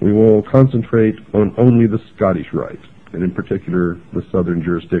 we will concentrate on only the Scottish Rite, and in particular the southern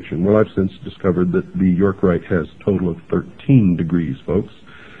jurisdiction. Well, I've since discovered that the York Rite has a total of 13 degrees, folks,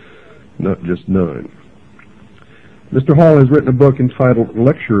 not just 9. Mr. Hall has written a book entitled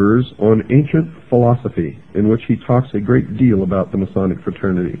Lectures on Ancient Philosophy, in which he talks a great deal about the Masonic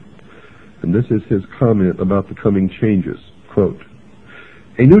fraternity. And this is his comment about the coming changes. Quote,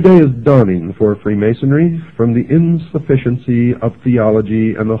 "A new day is dawning for Freemasonry. From the insufficiency of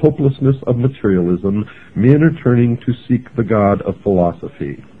theology and the hopelessness of materialism, men are turning to seek the God of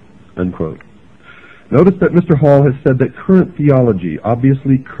philosophy." Unquote. Notice that Mr. Hall has said that current theology,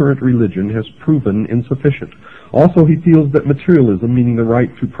 obviously current religion, has proven insufficient. Also, he feels that materialism, meaning the right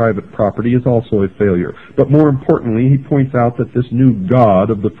to private property, is also a failure. But more importantly, he points out that this new God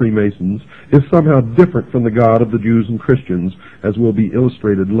of the Freemasons is somehow different from the God of the Jews and Christians, as will be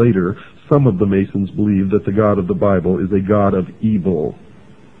illustrated later. Some of the Masons believe that the God of the Bible is a God of evil.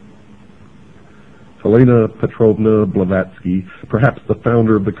 Helena Petrovna Blavatsky, perhaps the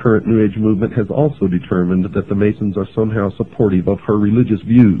founder of the current New Age movement, has also determined that the Masons are somehow supportive of her religious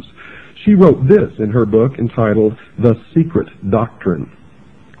views. She wrote this in her book entitled The Secret Doctrine.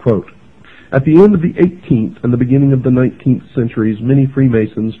 Quote, "At the end of the 18th and the beginning of the 19th centuries, many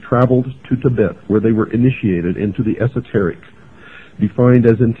Freemasons traveled to Tibet, where they were initiated into the esoteric, defined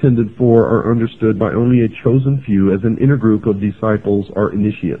as intended for or understood by only a chosen few as an inner group of disciples or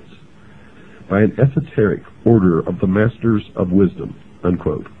initiates, by an esoteric order of the Masters of Wisdom."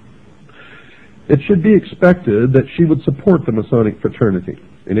 Unquote. It should be expected that she would support the Masonic fraternity.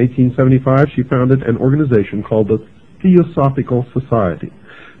 In 1875, she founded an organization called the Theosophical Society,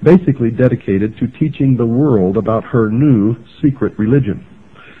 basically dedicated to teaching the world about her new secret religion.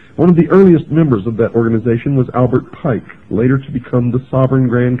 One of the earliest members of that organization was Albert Pike, later to become the Sovereign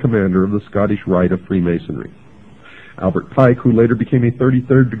Grand Commander of the Scottish Rite of Freemasonry. Albert Pike, who later became a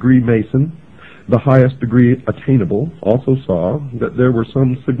 33rd degree Mason, the highest degree attainable, also saw that there were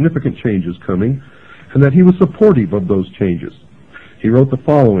some significant changes coming and that he was supportive of those changes. He wrote the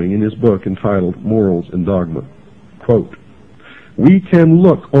following in his book entitled Morals and Dogma. Quote, "We can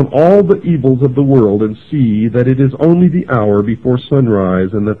look on all the evils of the world and see that it is only the hour before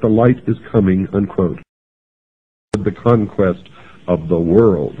sunrise and that the light is coming." Unquote. The conquest of the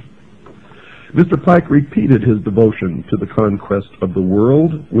world. Mr. Pike repeated his devotion to the conquest of the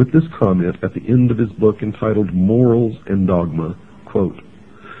world with this comment at the end of his book entitled Morals and Dogma. Quote,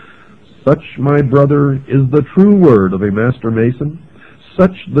 "Such, my brother, is the true word of a Master Mason,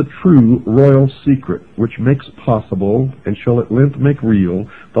 such the true royal secret which makes possible, and shall at length make real,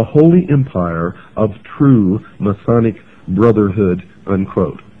 the holy empire of true Masonic brotherhood."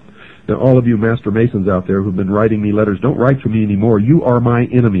 Unquote. Now, all of you Master Masons out there who've been writing me letters, don't write to me anymore. You are my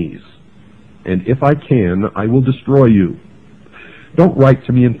enemies. And if I can, I will destroy you. Don't write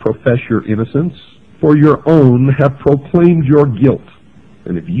to me and profess your innocence, for your own have proclaimed your guilt.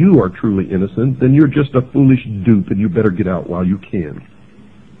 And if you are truly innocent, then you're just a foolish dupe, and you better get out while you can.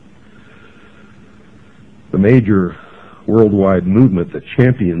 The major worldwide movement that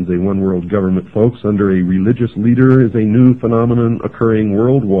champions a one-world government, folks, under a religious leader is a new phenomenon occurring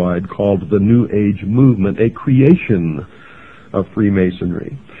worldwide called the New Age movement, a creation of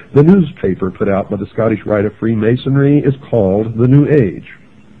Freemasonry. The newspaper put out by the Scottish Rite of Freemasonry is called The New Age.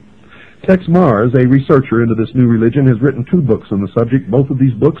 Tex Mars, a researcher into this new religion, has written 2 books on the subject. Both of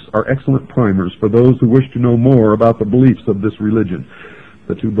these books are excellent primers for those who wish to know more about the beliefs of this religion.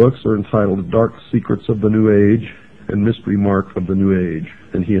 The 2 books are entitled Dark Secrets of the New Age and Mystery Mark of the New Age,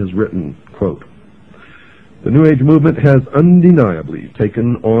 and he has written, quote, "The New Age movement has undeniably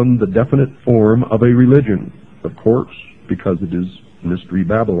taken on the definite form of a religion, of course, because it is Mystery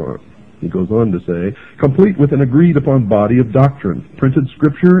Babylon." He goes on to say, "Complete with an agreed-upon body of doctrine, printed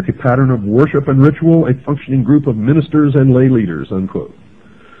scripture, a pattern of worship and ritual, a functioning group of ministers and lay leaders." Unquote.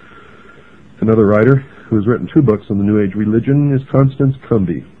 Another writer who has written 2 books on the New Age religion is Constance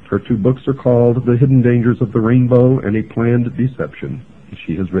Cumby. Her 2 books are called The Hidden Dangers of the Rainbow and A Planned Deception.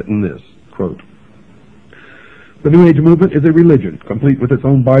 She has written this, quote, The New Age movement is a religion, complete with its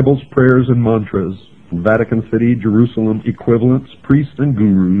own Bibles, prayers, and mantras, Vatican City, Jerusalem equivalents, priests and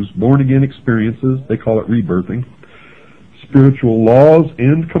gurus, born-again experiences, they call it rebirthing, spiritual laws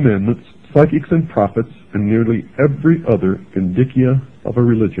and commandments, psychics and prophets, and nearly every other indicia of a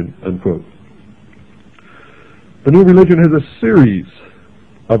religion, unquote. The new religion has a series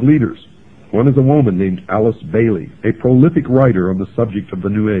of leaders. One is a woman named Alice Bailey, a prolific writer on the subject of the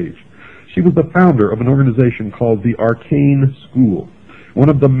New Age. She was the founder of an organization called the Arcane School, one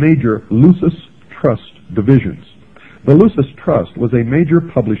of the major Lucis Trust divisions. The Lucis Trust was a major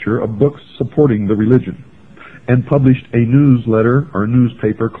publisher of books supporting the religion and published a newsletter or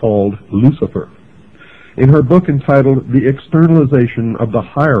newspaper called Lucifer. In her book entitled The Externalization of the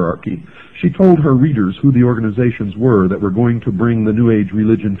Hierarchy, she told her readers who the organizations were that were going to bring the New Age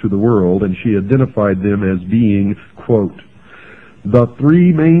religion to the world, and she identified them as being, quote, the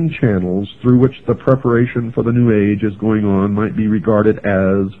three main channels through which the preparation for the New Age is going on might be regarded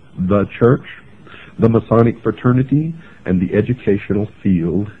as the church, the Masonic fraternity, and the educational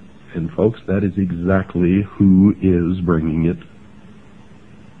field. And folks, that is exactly who is bringing it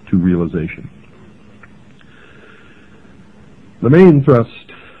to realization. The main thrust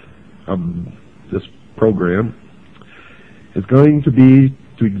of this program is going to be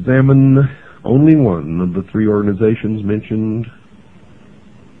to examine only one of the three organizations mentioned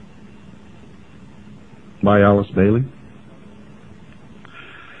by Alice Bailey,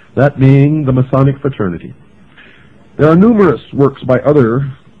 that being the Masonic fraternity. There are numerous works by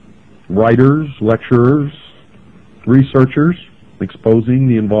other writers, lecturers, researchers exposing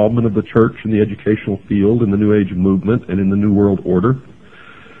the involvement of the church in the educational field in the New Age movement and in the New World Order.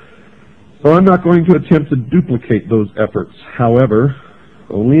 So I'm not going to attempt to duplicate those efforts. However,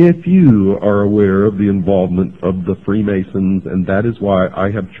 only a few are aware of the involvement of the Freemasons, and that is why I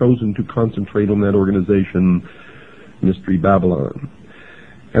have chosen to concentrate on that organization, Mystery Babylon.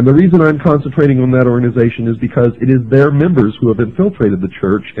 And the reason I'm concentrating on that organization is because it is their members who have infiltrated the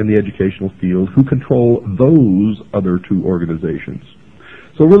church and the educational field who control those other two organizations.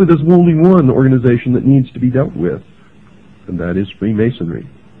 So really there's only one organization that needs to be dealt with, and that is Freemasonry.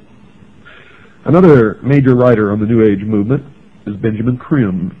 Another major writer on the New Age movement is Benjamin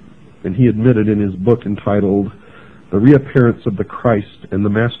Creme, and he admitted in his book entitled The Reappearance of the Christ and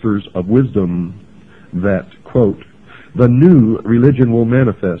the Masters of Wisdom that, quote, the new religion will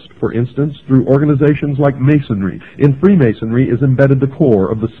manifest, for instance, through organizations like Masonry. In Freemasonry is embedded the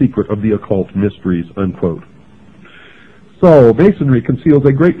core of the secret of the occult mysteries, unquote. So, Masonry conceals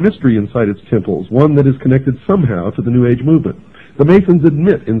a great mystery inside its temples, one that is connected somehow to the New Age movement. The Masons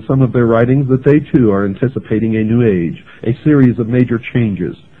admit in some of their writings that they too are anticipating a new age, a series of major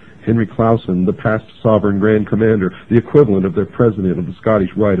changes. Henry Clausen, the past sovereign Grand Commander, the equivalent of their president of the Scottish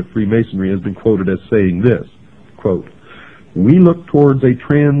Rite of Freemasonry, has been quoted as saying this, quote, we look towards a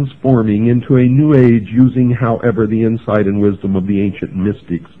transforming into a new age using, however, the insight and wisdom of the ancient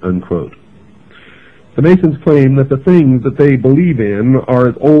mystics, unquote. The Masons claim that the things that they believe in are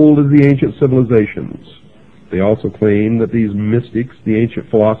as old as the ancient civilizations. They also claim that these mystics, the ancient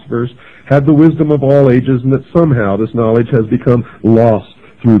philosophers, had the wisdom of all ages and that somehow this knowledge has become lost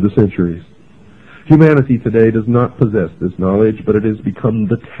through the centuries. Humanity today does not possess this knowledge, but it has become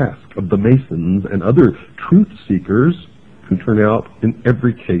the task of the Masons and other truth seekers who turn out in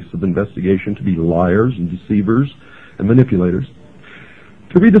every case of investigation to be liars and deceivers and manipulators,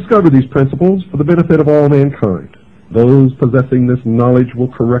 to rediscover these principles for the benefit of all mankind. Those possessing this knowledge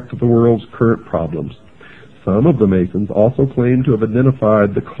will correct the world's current problems. Some of the Masons also claim to have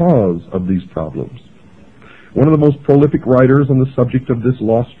identified the cause of these problems. One of the most prolific writers on the subject of this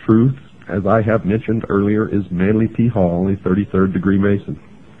lost truth, as I have mentioned earlier, is Manly P. Hall, a 33rd degree Mason.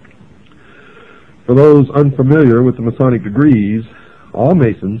 For those unfamiliar with the Masonic degrees, all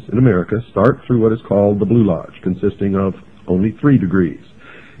Masons in America start through what is called the Blue Lodge, consisting of only 3 degrees.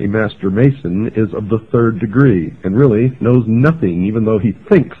 A Master Mason is of the 3rd degree and really knows nothing, even though he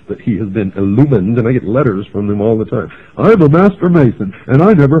thinks that he has been illumined, and I get letters from them all the time. I'm a Master Mason, and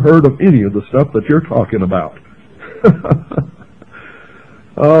I never heard of any of the stuff that you're talking about.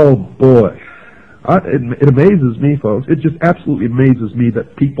 Oh, boy. It amazes me, folks. It just absolutely amazes me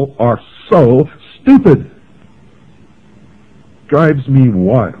that people are so stupid. Drives me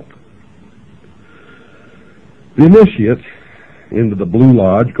wild. The initiate into the Blue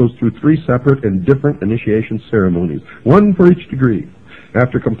Lodge goes through 3 separate and different initiation ceremonies, one for each degree.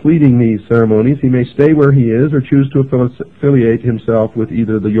 After completing these ceremonies, he may stay where he is or choose to affiliate himself with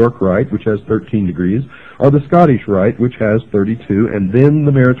either the York Rite, which has 13 degrees, or the Scottish Rite, which has 32, and then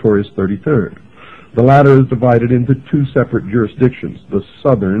the meritorious 33rd. The latter is divided into 2 separate jurisdictions, the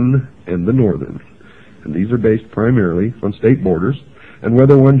Southern and the Northern. and these are based primarily on state borders, and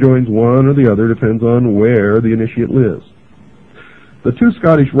whether one joins one or the other depends on where the initiate lives. The two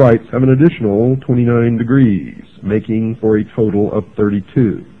Scottish rites have an additional 29 degrees, making for a total of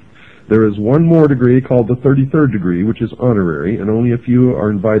 32. There is one more degree called the 33rd degree, which is honorary, and only a few are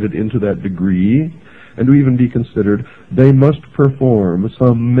invited into that degree, and to even be considered, they must perform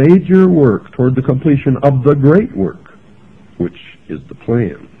some major work toward the completion of the great work, which is the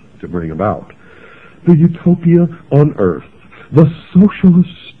plan to bring about the utopia on earth, the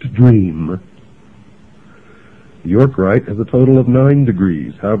socialist dream. The York Rite has a total of 9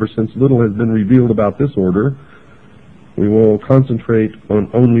 degrees. However, since little has been revealed about this order, we will concentrate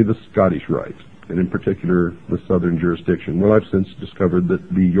on only the Scottish Rite, and in particular the southern jurisdiction. Well, I've since discovered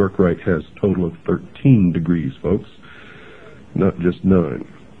that the York Rite has a total of 13 degrees, folks, not just 9.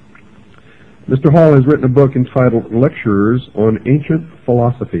 Mr. Hall has written a book entitled Lectures on Ancient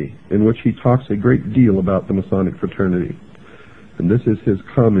Philosophy, in which he talks a great deal about the Masonic fraternity. And this is his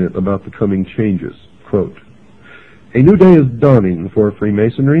comment about the coming changes. Quote, "A new day is dawning for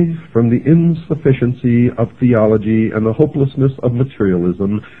Freemasonry. From the insufficiency of theology and the hopelessness of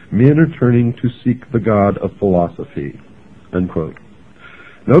materialism, men are turning to seek the God of philosophy." Unquote.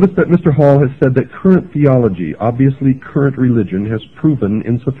 Notice that Mr. Hall has said that current theology, obviously current religion, has proven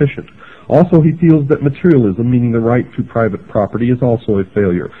insufficient. Also, he feels that materialism, meaning the right to private property, is also a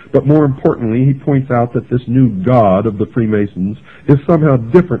failure. But more importantly, he points out that this new God of the Freemasons is somehow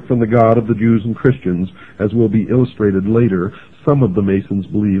different from the God of the Jews and Christians, as will be illustrated later. Some of the Masons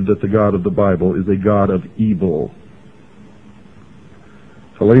believe that the God of the Bible is a God of evil.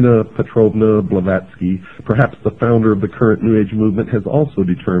 Helena Petrovna Blavatsky, perhaps the founder of the current New Age movement, has also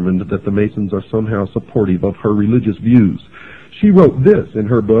determined that the Masons are somehow supportive of her religious views. She wrote this in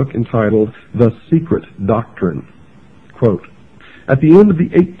her book entitled The Secret Doctrine. Quote, "At the end of the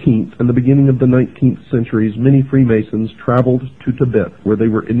 18th and the beginning of the 19th centuries, many Freemasons traveled to Tibet, where they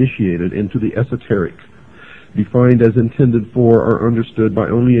were initiated into the esoteric, defined as intended for or understood by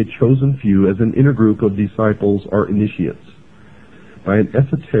only a chosen few as an inner group of disciples or initiates, by an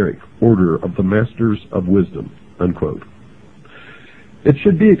esoteric order of the Masters of Wisdom." Unquote. It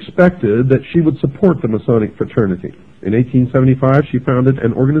should be expected that she would support the Masonic fraternity. In 1875, she founded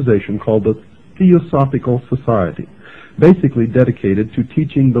an organization called the Theosophical Society, basically dedicated to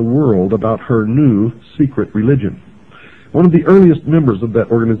teaching the world about her new secret religion. One of the earliest members of that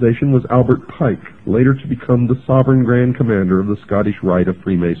organization was Albert Pike, later to become the Sovereign Grand Commander of the Scottish Rite of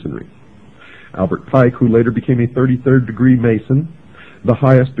Freemasonry. Albert Pike, who later became a 33rd degree Mason, the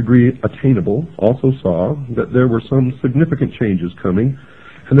highest degree attainable, also saw that there were some significant changes coming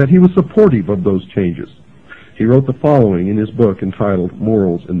and that he was supportive of those changes. He wrote the following in his book entitled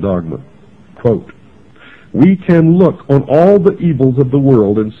Morals and Dogma. Quote, "We can look on all the evils of the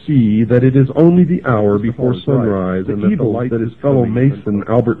world and see that it is only the hour before sunrise, and that the light that his fellow Mason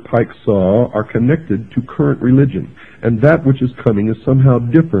Albert Pike saw are connected to current religion, and that which is coming is somehow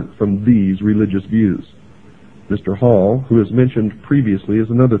different from these religious views." Mr. Hall, who is mentioned previously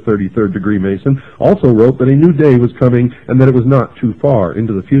as another 33rd degree Mason, also wrote that a new day was coming and that it was not too far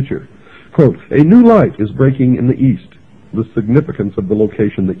into the future. Quote, "A new light is breaking in the east." The significance of the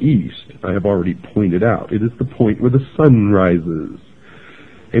location, the east, I have already pointed out. It is the point where the sun rises.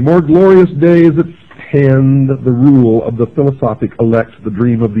 "A more glorious day is at hand. The rule of the philosophic elect, the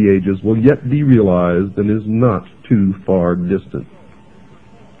dream of the ages, will yet be realized and is not too far distant."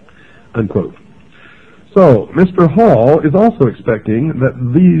 Unquote. So, Mr. Hall is also expecting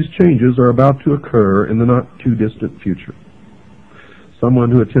that these changes are about to occur in the not-too-distant future.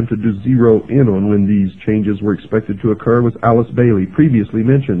 Someone who attempted to zero in on when these changes were expected to occur was Alice Bailey, previously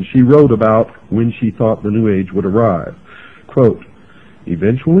mentioned. She wrote about when she thought the New Age would arrive. Quote,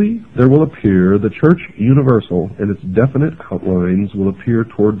 "Eventually there will appear the Church Universal, and its definite outlines will appear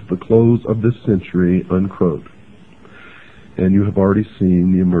towards the close of this century." Unquote. And you have already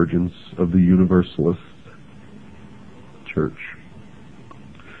seen the emergence of the Universalist Church.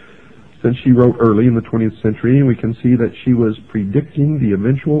 Since she wrote early in the 20th century, we can see that she was predicting the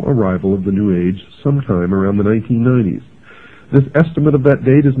eventual arrival of the New Age sometime around the 1990s. This estimate of that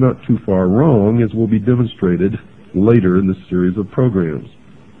date is not too far wrong, as will be demonstrated later in this series of programs.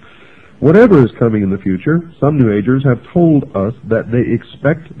 Whatever is coming in the future, some New Agers have told us that they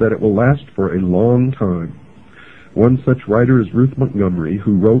expect that it will last for a long time. One such writer is Ruth Montgomery,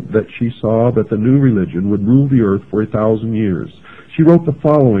 who wrote that she saw that the new religion would rule the earth for 1,000 years. She wrote the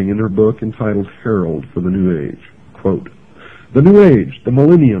following in her book entitled Herald for the New Age. Quote, "The New Age, the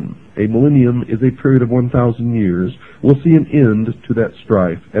millennium, a millennium is a period of 1,000 years, will see an end to that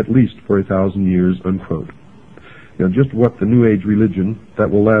strife, at least for 1,000 years." Unquote. Now, just what the New Age religion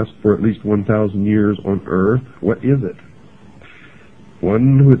that will last for at least 1,000 years on Earth, what is it?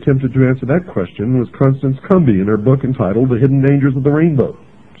 One who attempted to answer that question was Constance Cumby in her book entitled The Hidden Dangers of the Rainbow.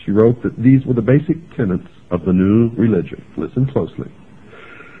 She wrote that these were the basic tenets of the new religion. Listen closely.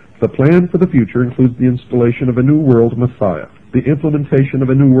 The plan for the future includes the installation of a new world Messiah, the implementation of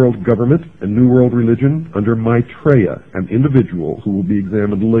a new world government and new world religion under Maitreya, an individual who will be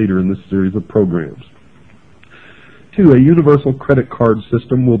examined later in this series of programs. 2, a universal credit card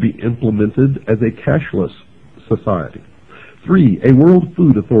system will be implemented as a cashless society. 3, a world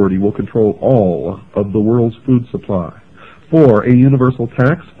food authority will control all of the world's food supply. 4, a universal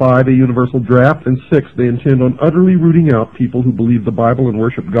tax. 5, a universal draft. And 6, they intend on utterly rooting out people who believe the Bible and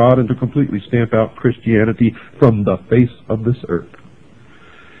worship God and to completely stamp out Christianity from the face of this earth.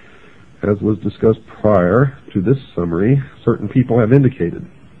 As was discussed prior to this summary, certain people have indicated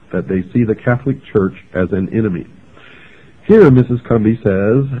that they see the Catholic Church as an enemy. Here, Mrs. Cumby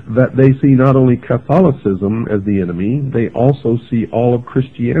says that they see not only Catholicism as the enemy, they also see all of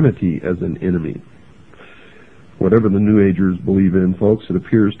Christianity as an enemy. Whatever the New Agers believe in, folks, it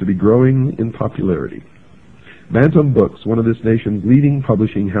appears to be growing in popularity. Bantam Books, one of this nation's leading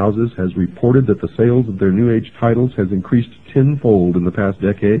publishing houses, has reported that the sales of their New Age titles has increased tenfold in the past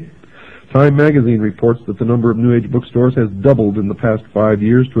decade. Time magazine reports that the number of New Age bookstores has doubled in the past 5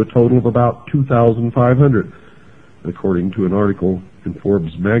 years to a total of about 2,500. According to an article in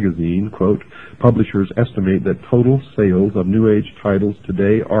Forbes magazine, quote, publishers estimate that total sales of New Age titles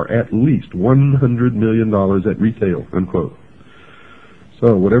today are at least $100 million at retail, unquote.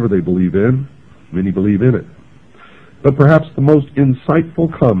 So whatever they believe in, many believe in it. But perhaps the most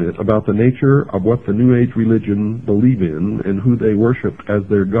insightful comment about the nature of what the New Age religion believe in and who they worship as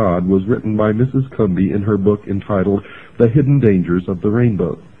their God was written by Mrs. Cumby in her book entitled The Hidden Dangers of the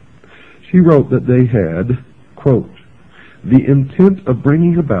Rainbow. She wrote that they had, quote, the intent of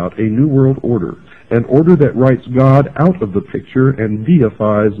bringing about a new world order, an order that writes God out of the picture and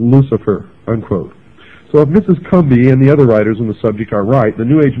deifies Lucifer, unquote. So if Mrs. Cumby and the other writers on the subject are right, the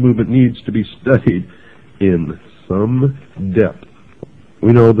New Age movement needs to be studied in some depth.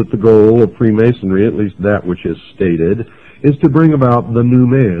 We know that the goal of Freemasonry, at least that which is stated, is to bring about the new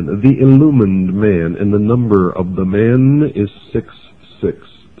man, the illumined man, and the number of the man is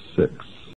 666.